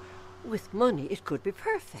 No. With money, it could be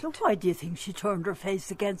perfect. So why do you think she turned her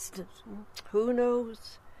face against it? Who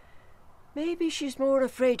knows? Maybe she's more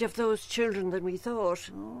afraid of those children than we thought.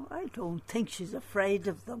 Oh, I don't think she's afraid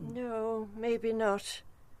of them. No, maybe not.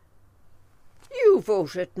 You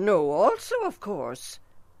voted no also, of course.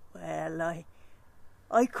 Well,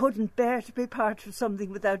 I couldn't bear to be part of something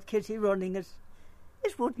without Kitty running it.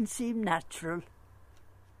 It wouldn't seem natural.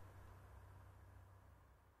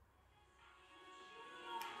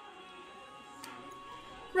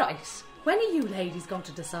 Right. When are you ladies going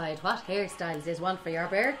to decide what hairstyles you want for your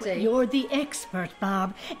birthday? You're the expert,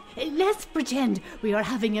 Bob. Let's pretend we are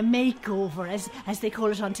having a makeover, as they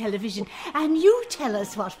call it on television, and you tell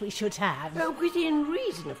us what we should have. Within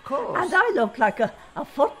reason, of course. And I look like a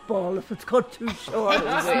football if it's cut too short.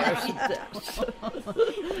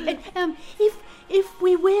 If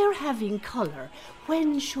we were having colour,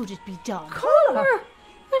 when should it be done? Colour?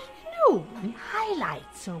 No,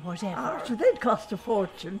 highlights or whatever. So they'd cost a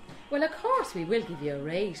fortune. Well, of course we will give you a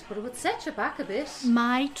rate, but it would set you back a bit.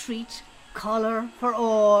 My treat, colour for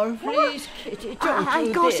all. Please, Kitty, don't I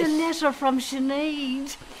do got this. a letter from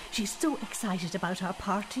Sinead. She's so excited about our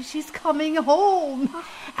party, she's coming home.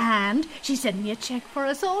 And she sent me a cheque for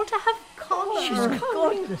us all to have colour. She's coming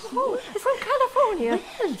home from California.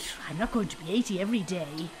 Well, I'm not going to be 80 every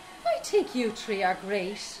day. I think you three are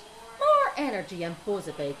great. More energy and buzz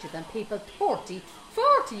about you than people 30,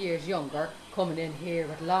 40 years younger coming in here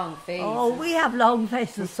with long faces. Oh, we have long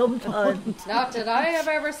faces sometimes. Not that I have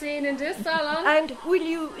ever seen in this salon. And will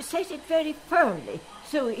you set it very firmly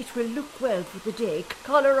so it will look well for the day,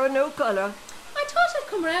 colour or no colour? I thought I'd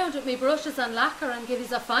come round with me brushes and lacquer and give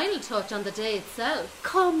you a final touch on the day itself.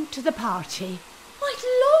 Come to the party. I'd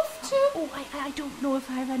love to. Oh, I don't know if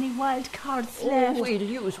I have any wild cards left. Oh, we'll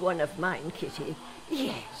use one of mine, Kitty.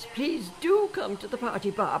 Yes, please do come to the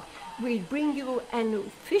party, Bob. We'll bring you an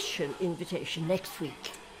official invitation next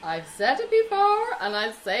week. I've said it before and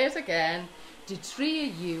I'll say it again. The three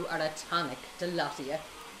of you are a tonic, the lot of you.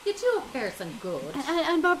 You do a person good.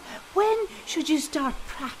 And Bob, when should you start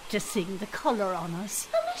practising the colour on us?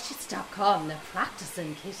 I wish you'd stop calling it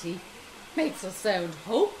practising, Kitty. Makes us sound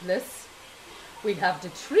hopeless. We'll have the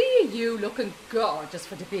three of you looking gorgeous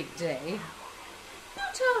for the big day.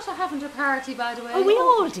 Tata having a party, by the way. Oh, we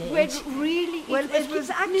all did. Well, really? Well, it was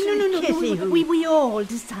actually No. Kitty who... We all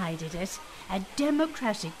decided it. A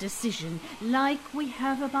democratic decision, like we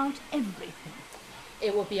have about everything.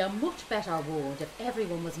 It would be a much better world if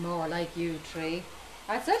everyone was more like you three.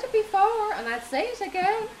 I've said it before and I'll say it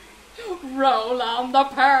again. Roll on the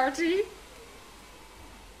party.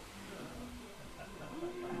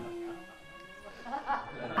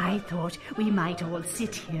 I thought we might all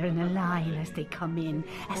sit here in a line as they come in,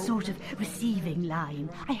 a sort of receiving line.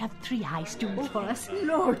 I have 3 high stools for us.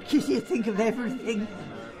 Lord, Kitty, you think of everything.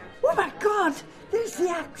 Oh, my God, there's the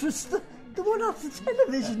actress, the one off the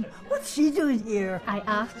television. What's she doing here? I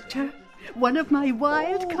asked her. One of my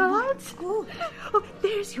wild cards. Oh,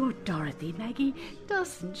 there's your Dorothy, Maggie.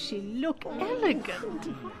 Doesn't she look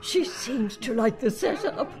elegant? She seems to like the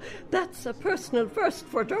setup. That's a personal first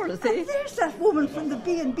for Dorothy. And there's that woman from the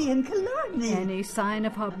B&B in Killarney. Any sign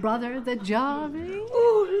of her brother, the Jarvey?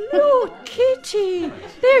 Oh, look, Kitty.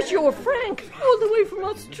 There's your Frank, all the way from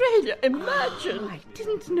Australia. Imagine. I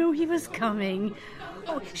didn't know he was coming.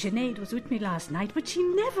 Oh, Sinead was with me last night, but she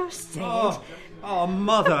never said. Oh,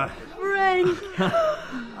 Mother. Frank.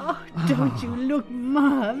 Oh, don't you look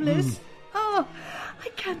marvellous? Oh, I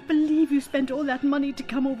can't believe you spent all that money to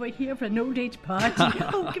come over here for an old age party.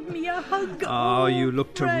 Oh, give me a hug. Oh, you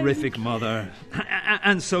look Frank. terrific, Mother.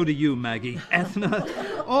 And so do you, Maggie. Ethna,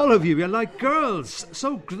 all of you, you're like girls.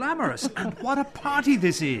 So glamorous. And what a party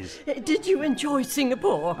this is. Did you enjoy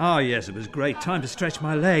Singapore? Oh, yes, it was great. Time to stretch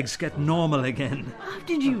my legs, get normal again. How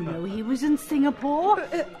did you know he was in Singapore?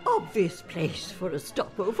 Obvious place for a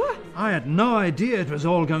stopover. I had no idea it was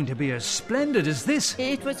all going to be as splendid as this.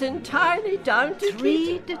 It was entirely down to 3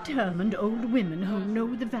 determined old women who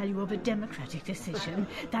know the value of a democratic decision.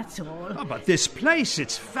 That's all. Oh, but this place,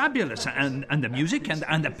 it's fabulous. And the music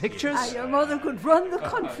and the pictures. Your mother could run the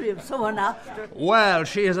country if someone after. Well,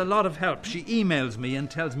 she has a lot of help. She emails me and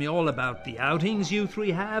tells me all about the outings you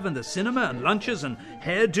 3 have and the cinema and lunches and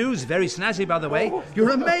hairdos. Very snazzy, by the way.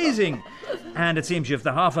 You're amazing. And it seems you've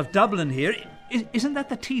the half of Dublin here. Isn't that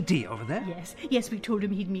the TD over there? Yes, we told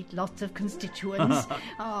him he'd meet lots of constituents.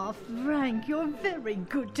 Oh, Frank, you're very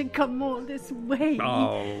good to come all this way.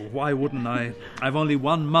 Oh, why wouldn't I? I've only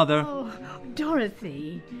one mother. Oh,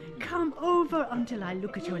 Dorothy, come over until I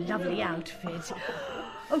look at your lovely outfit.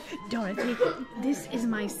 Oh, Dorothy, this is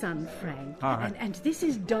my son, Frank. All right. And this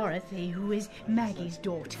is Dorothy, who is Maggie's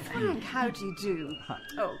daughter. Frank, how do you do?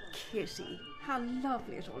 Oh, Kitty, how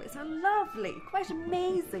lovely it all is. How lovely. Quite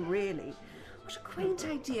amazing, really. What a quaint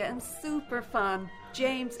idea and super fun.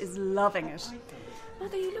 James is loving it.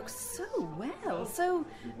 Mother, you look so well, so,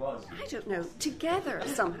 I don't know, together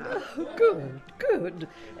somehow. Oh, good.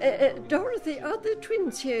 Dorothy, are the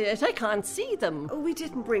twins here yet? I can't see them. Oh, we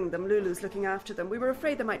didn't bring them. Lulu's looking after them. We were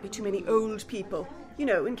afraid there might be too many old people. You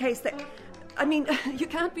know, in case they... I mean, you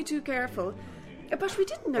can't be too careful. But we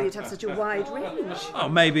didn't know you'd have such a wide range. Oh,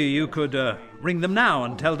 maybe you could ring them now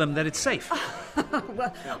and tell them that it's safe. Well,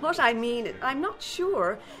 what I mean, I'm not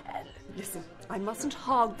sure. Listen, I mustn't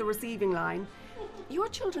hog the receiving line. Your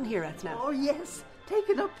children here, Ethna? Oh, yes.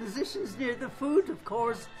 Taking up positions near the food, of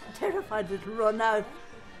course. Terrified it'll run out.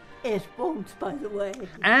 It won't, by the way.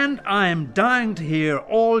 And I'm dying to hear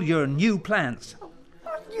all your new plans.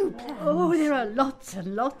 What new plans? Oh, there are lots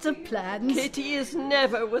and lots of plans. Kitty is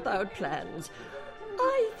never without plans.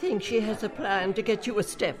 I think she has a plan to get you a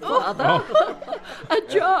stepfather. Oh. A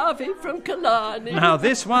Jarvey from Killarney. Now,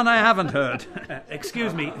 this one I haven't heard.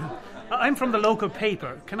 Excuse me. I'm from the local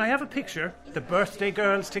paper. Can I have a picture? The birthday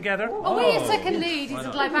girls together? Oh, wait a second, ladies,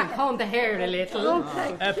 until I back home the hair a little.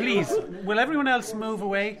 Please, will everyone else move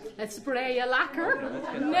away? A spray of lacquer?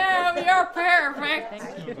 No, you're perfect.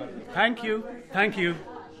 Thank you. Thank you.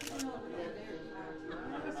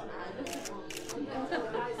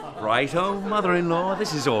 Righto, mother-in-law,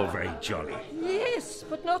 this is all very jolly. Yes,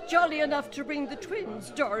 but not jolly enough to bring the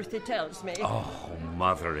twins, Dorothy tells me. Oh,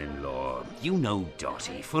 mother-in-law, you know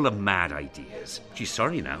Dottie, full of mad ideas. She's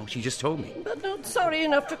sorry now, she just told me. But not sorry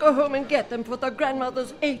enough to go home and get them for their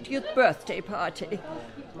grandmother's 80th birthday party.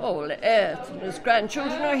 All Ethna's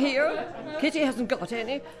grandchildren are here. Kitty hasn't got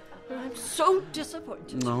any. I'm so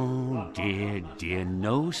disappointed. Oh, dear,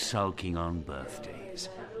 no sulking on birthdays.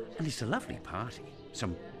 And it's a lovely party.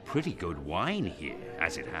 Some pretty good wine here,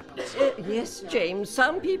 as it happens. Yes, James.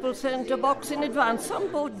 Some people sent a box in advance.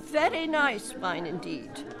 Some bought very nice wine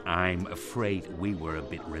indeed. I'm afraid we were a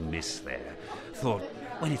bit remiss there. Thought,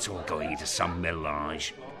 when it's all going into some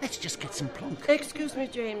melange, let's just get some plonk. Excuse me,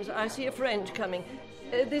 James. I see a friend coming.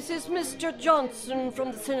 This is Mr. Johnson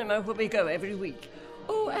from the cinema where we go every week.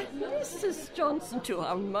 Oh, and Mrs. Johnson too.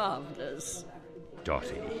 How marvellous.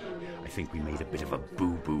 Dottie, I think we made a bit of a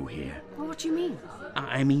boo-boo here. Well, what do you mean?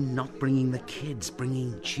 I mean, not bringing the kids,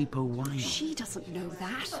 bringing cheapo wine. She doesn't know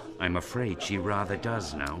that. I'm afraid she rather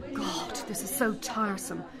does now. God, this is so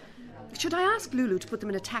tiresome. Should I ask Lulu to put them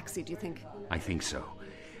in a taxi, do you think? I think so.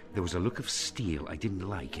 There was a look of steel I didn't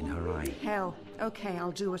like in her eye. Hell, okay,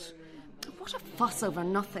 I'll do it. What a fuss over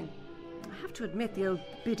nothing. I have to admit the old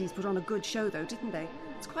biddies put on a good show, though, didn't they?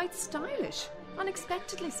 It's quite stylish.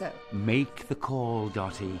 Unexpectedly so. Make the call,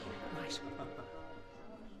 Dottie. Right.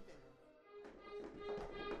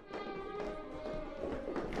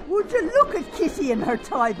 Would you look at Kitty and her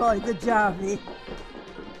tie by the Jarvey?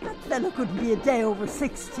 That fella couldn't be a day over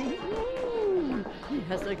 60. He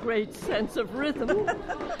has a great sense of rhythm.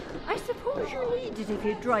 I suppose you need it if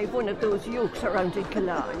you drive one of those yokes around in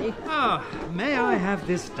Killarney. May I have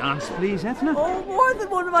this dance, please, Ethna? Oh, more than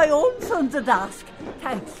one of my own sons would ask.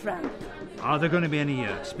 Thanks, Frank. Are there going to be any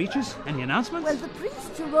speeches? Any announcements? Well, the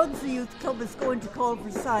priest who runs the youth club is going to call for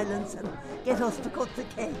silence and get us to cut the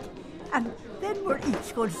cake. And then we're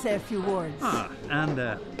each going to say a few words. And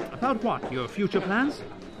about what? Your future plans?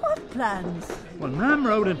 What plans? Well, Ma'am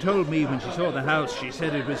Roden told me when she saw the house, she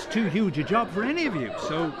said it was too huge a job for any of you.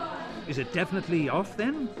 So, is it definitely off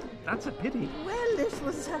then? That's a pity. Well, this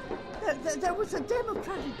was there was a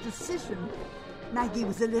democratic decision. Maggie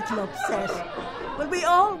was a little upset. Well, we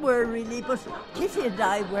all were really, but Kitty and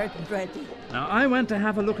I weren't ready. Now, I went to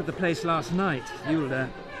have a look at the place last night. You'll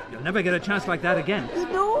never get a chance like that again. You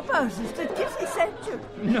know about it? Did Kitty send you?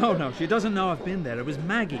 No, she doesn't know I've been there. It was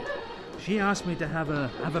Maggie. She asked me to have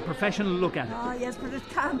a professional look at it. Yes, but it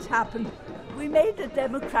can't happen. We made a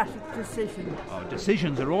democratic decision. Oh,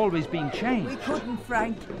 decisions are always being changed. We couldn't,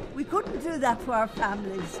 Frank. We couldn't do that to our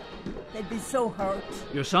families. They'd be so hurt.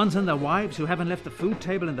 Your sons and their wives who haven't left the food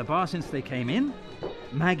table in the bar since they came in?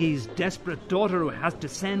 Maggie's desperate daughter who has to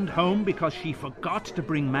send home because she forgot to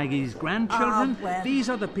bring Maggie's grandchildren? Well. These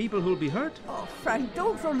are the people who'll be hurt? Oh, Frank,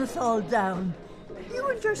 don't run us all down. You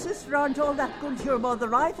and your sister aren't all that good to your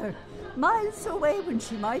mother either. Miles away when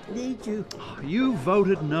she might need you. You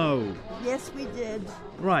voted no. Yes, we did.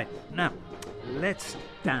 Right, now, let's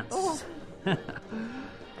dance.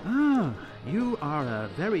 Oh. You are a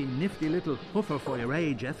very nifty little hoofer for your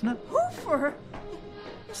age, Ethna. Hoofer?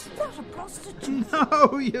 Isn't that a prostitute?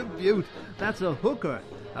 No, you beaut. That's a hooker.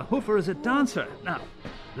 A hoofer is a dancer. Now,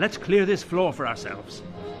 let's clear this floor for ourselves.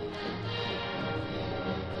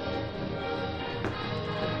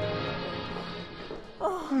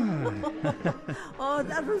 Oh,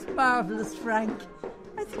 that was marvellous, Frank.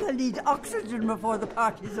 I think I'll need oxygen before the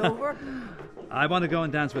party's over. I want to go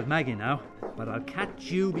and dance with Maggie now, but I'll catch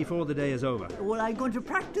you before the day is over. Well, I'm going to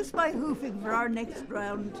practice my hoofing for our next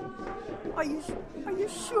round. Are you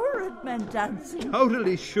sure it meant dancing?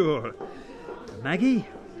 Totally sure. Maggie,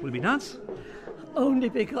 will we dance? Only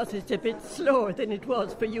because it's a bit slower than it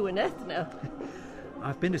was for you and Ethna.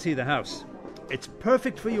 I've been to see the house. It's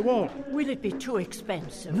perfect for you all. Will it be too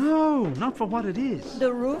expensive? No, not for what it is.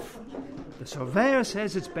 The roof? The surveyor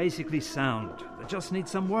says it's basically sound. They just need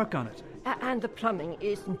some work on it. And the plumbing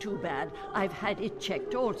isn't too bad. I've had it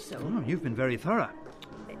checked also. Oh, you've been very thorough.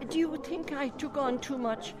 Do you think I took on too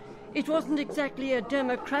much? It wasn't exactly a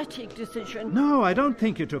democratic decision. No, I don't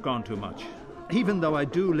think you took on too much. Even though I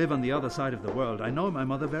do live on the other side of the world, I know my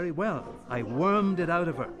mother very well. I wormed it out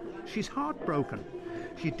of her. She's heartbroken.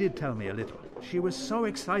 She did tell me a little. She was so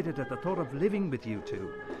excited at the thought of living with you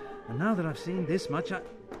two. And now that I've seen this much,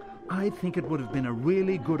 I think it would have been a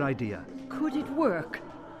really good idea. Could it work?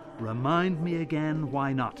 Remind me again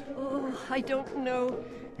why not. Oh, I don't know.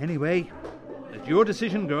 Anyway, it's your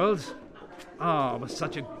decision, girls. Oh, it was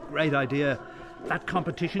such a great idea. That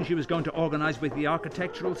competition she was going to organise with the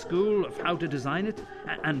architectural school of how to design it,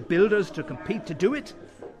 and builders to compete to do it,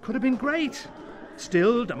 could have been great.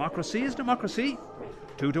 Still, democracy is democracy.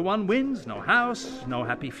 2-1 wins, no house, no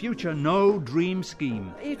happy future, no dream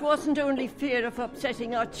scheme. It wasn't only fear of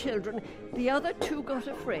upsetting our children. The other two got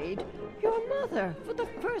afraid. Your mother, for the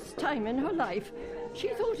first time in her life, she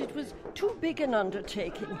thought it was too big an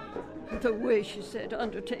undertaking. The way she said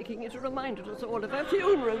undertaking, it reminded us all of a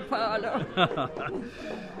funeral parlour.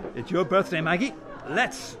 It's your birthday, Maggie.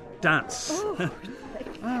 Let's dance.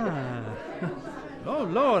 Oh,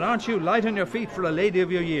 Lord, aren't you light on your feet for a lady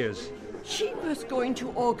of your years? She was going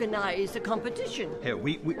to organise a competition. Here,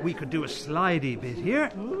 we could do a slidey bit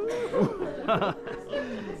here.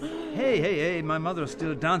 Hey, my mother's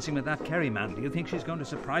still dancing with that Kerry man. Do you think she's going to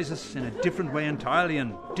surprise us in a different way entirely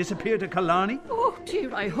and disappear to Killarney? Oh,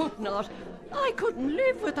 dear, I hope not. I couldn't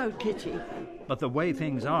live without Kitty. But the way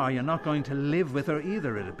things are, you're not going to live with her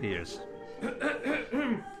either, it appears.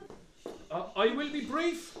 I will be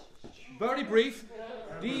brief. very brief.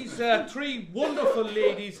 These three wonderful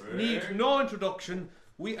ladies need no introduction.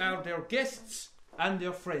 We are their guests and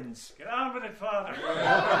their friends. Get on with it, Father.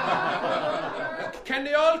 Can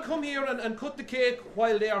they all come here and cut the cake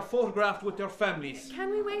while they are photographed with their families?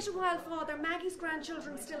 Can we wait a while, Father? Maggie's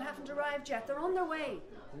grandchildren still haven't arrived yet. They're on their way.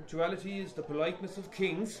 Punctuality is the politeness of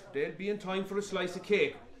kings. They'll be in time for a slice of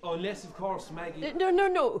cake. Unless, of course, Maggie...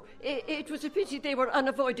 No. It was a pity they were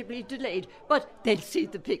unavoidably delayed, but they'll see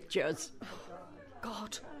the pictures.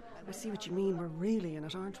 God, I see what you mean. We're really in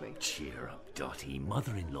it, aren't we? Cheer up, Dottie.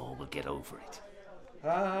 Mother-in-law will get over it.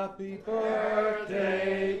 Happy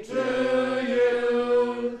birthday to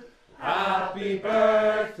you. Happy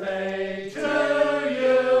birthday to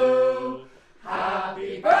you.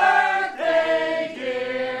 Happy birthday,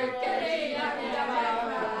 dear Kitty.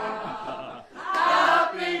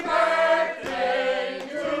 Happy birthday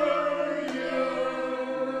to you.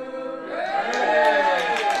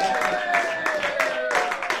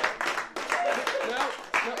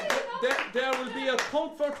 There will be a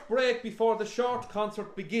comfort break before the short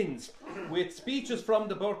concert begins, with speeches from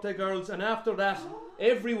the birthday girls, and after that,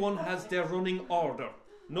 everyone has their running order.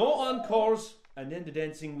 No encores, and then the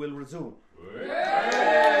dancing will resume.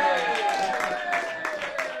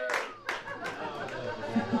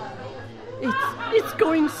 It's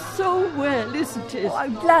going so well, isn't it? Oh,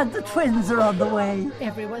 I'm glad the twins are on the way.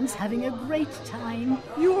 Everyone's having a great time.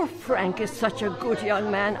 Your Frank is such a good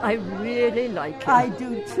young man. I really like him. I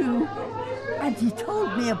do too. And he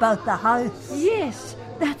told me about the house. Yes,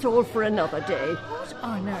 that's all for another day. What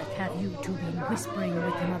on earth have you two been whispering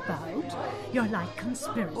with him about? You're like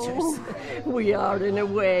conspirators. Oh, we are in a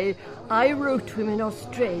way. I wrote to him in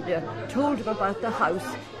Australia, told him about the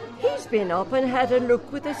house. He's been up and had a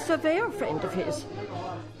look with a surveyor friend of his.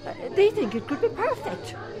 They think it could be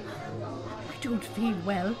perfect. I don't feel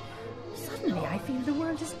well. Suddenly I feel the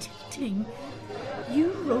world is tilting.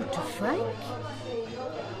 You wrote to Frank?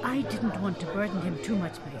 I didn't want to burden him too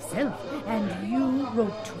much myself, and you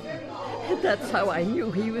wrote to him. That's how I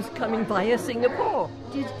knew he was coming via Singapore.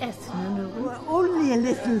 Did Esna know? Well, only a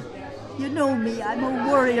little. You know me, I'm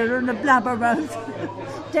a worrier and a blabbermouth.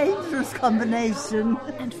 Dangerous combination.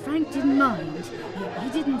 And Frank didn't mind. He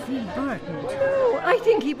didn't feel burdened. No, I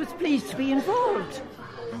think he was pleased to be involved.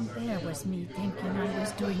 And there was me thinking I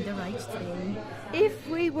was doing the right thing. If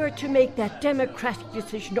we were to make that democratic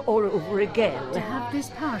decision all over again... To have this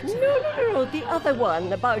party? No, the other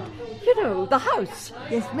one about, the house.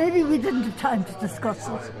 Yes, maybe we didn't have time to discuss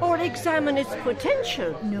it. Or examine its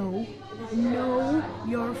potential. No,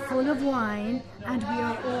 you're full of wine, and we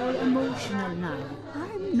are all emotional now.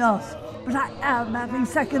 I'm not, but I am having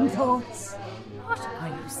second thoughts. What are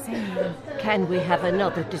you saying? Can we have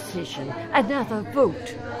another decision, another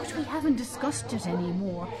vote? But we haven't discussed it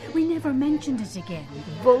anymore. We never mentioned it again.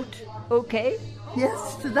 Vote, okay?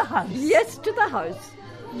 Yes to the house. Yes to the house.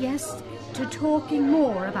 Yes to talking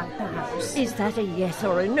more about the house. Is that a yes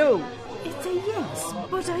or a no? It's a yes,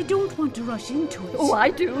 but I don't want to rush into it. Oh,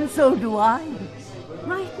 I do. So do I.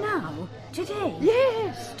 Right now? Today?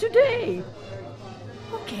 Yes, today.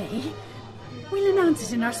 Okay. We'll announce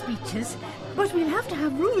it in our speeches, but we'll have to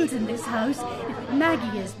have rules in this house.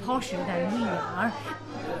 Maggie is posher than we are.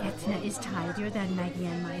 Etna is tidier than Maggie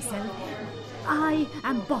and myself. I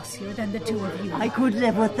am bossier than the two of you. I could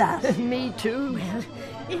live with that. Me too. Well,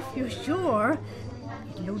 if you're sure...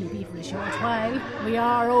 It'll only be for a short while. We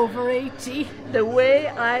are over 80. The way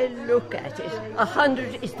I look at it,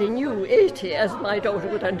 100 is the new 80, as my daughter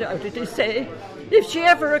would undoubtedly say, if she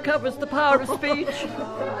ever recovers the power of speech.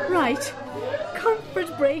 Right.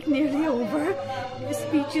 Comfort break nearly over.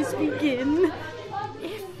 Speeches begin.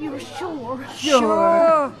 If you're sure.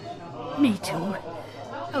 Sure. Me too.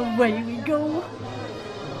 Away we go.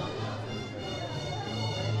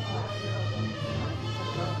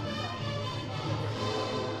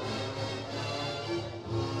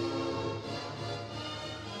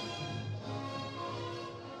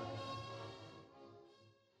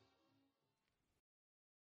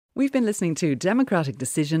 We've been listening to Democratic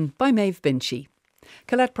Decision by Maeve Binchy.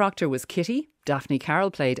 Colette Proctor was Kitty, Daphne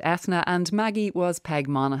Carroll played Ethna, and Maggie was Peg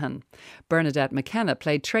Monaghan. Bernadette McKenna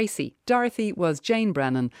played Tracy, Dorothy was Jane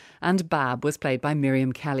Brennan, and Bab was played by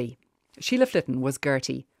Miriam Kelly. Sheila Flitton was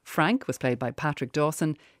Gertie, Frank was played by Patrick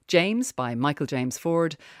Dawson, James by Michael James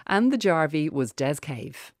Ford, and the Jarvey was Des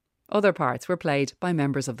Cave. Other parts were played by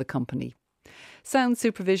members of the company. Sound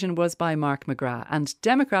supervision was by Mark McGrath, and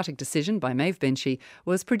Democratic Decision by Maeve Binchy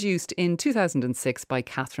was produced in 2006 by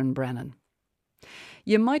Catherine Brennan.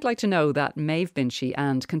 You might like to know that Maeve Binchy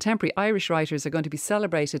and contemporary Irish writers are going to be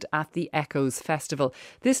celebrated at the Echoes Festival.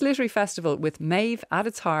 This literary festival, with Maeve at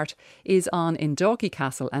its heart, is on in Dalkey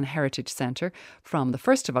Castle and Heritage Centre from the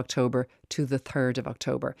 1st of October to the 3rd of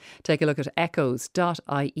October. Take a look at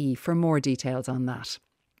echoes.ie for more details on that.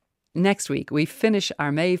 Next week, we finish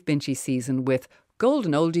our Maeve Binchy season with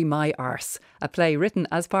Golden Oldie My Arse, a play written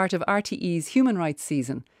as part of RTE's Human Rights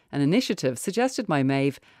Season, an initiative suggested by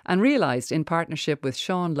Maeve and realised in partnership with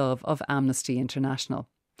Sean Love of Amnesty International.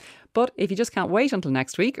 But if you just can't wait until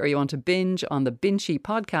next week, or you want to binge on the Binchy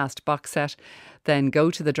podcast box set, then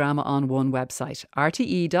go to the Drama on One website,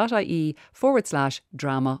 rte.ie/Drama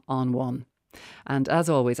on One. And as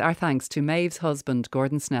always, our thanks to Maeve's husband,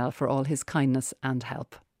 Gordon Snell, for all his kindness and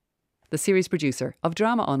help. The series producer of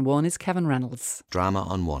Drama on One is Kevin Reynolds. Drama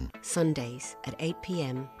on One. Sundays at 8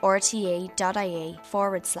 p.m. rte.ie/Drama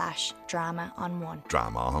on One.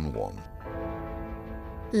 Drama on One.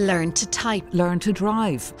 Learn to type. Learn to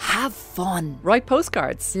drive. Have fun. Write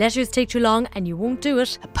postcards. Letters take too long and you won't do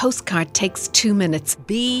it. A postcard takes 2 minutes.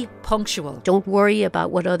 Be punctual. Don't worry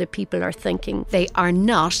about what other people are thinking. They are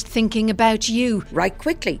not thinking about you. Write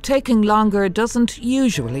quickly. Taking longer doesn't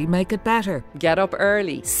usually make it better. Get up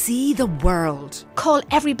early. See the world. Call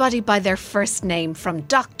everybody by their first name, from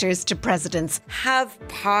doctors to presidents. Have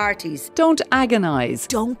parties. Don't agonise.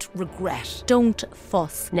 Don't regret. Don't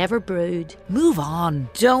fuss. Never brood. Move on.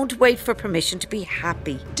 Don't wait for permission to be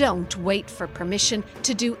happy. Don't wait for permission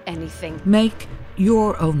to do anything. Make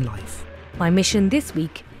your own life. My mission this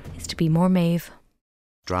week is to be more Maeve.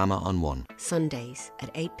 Drama on One. Sundays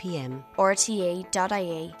at 8 p.m. rte.ie/Drama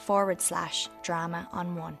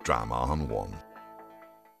on One. Drama on One.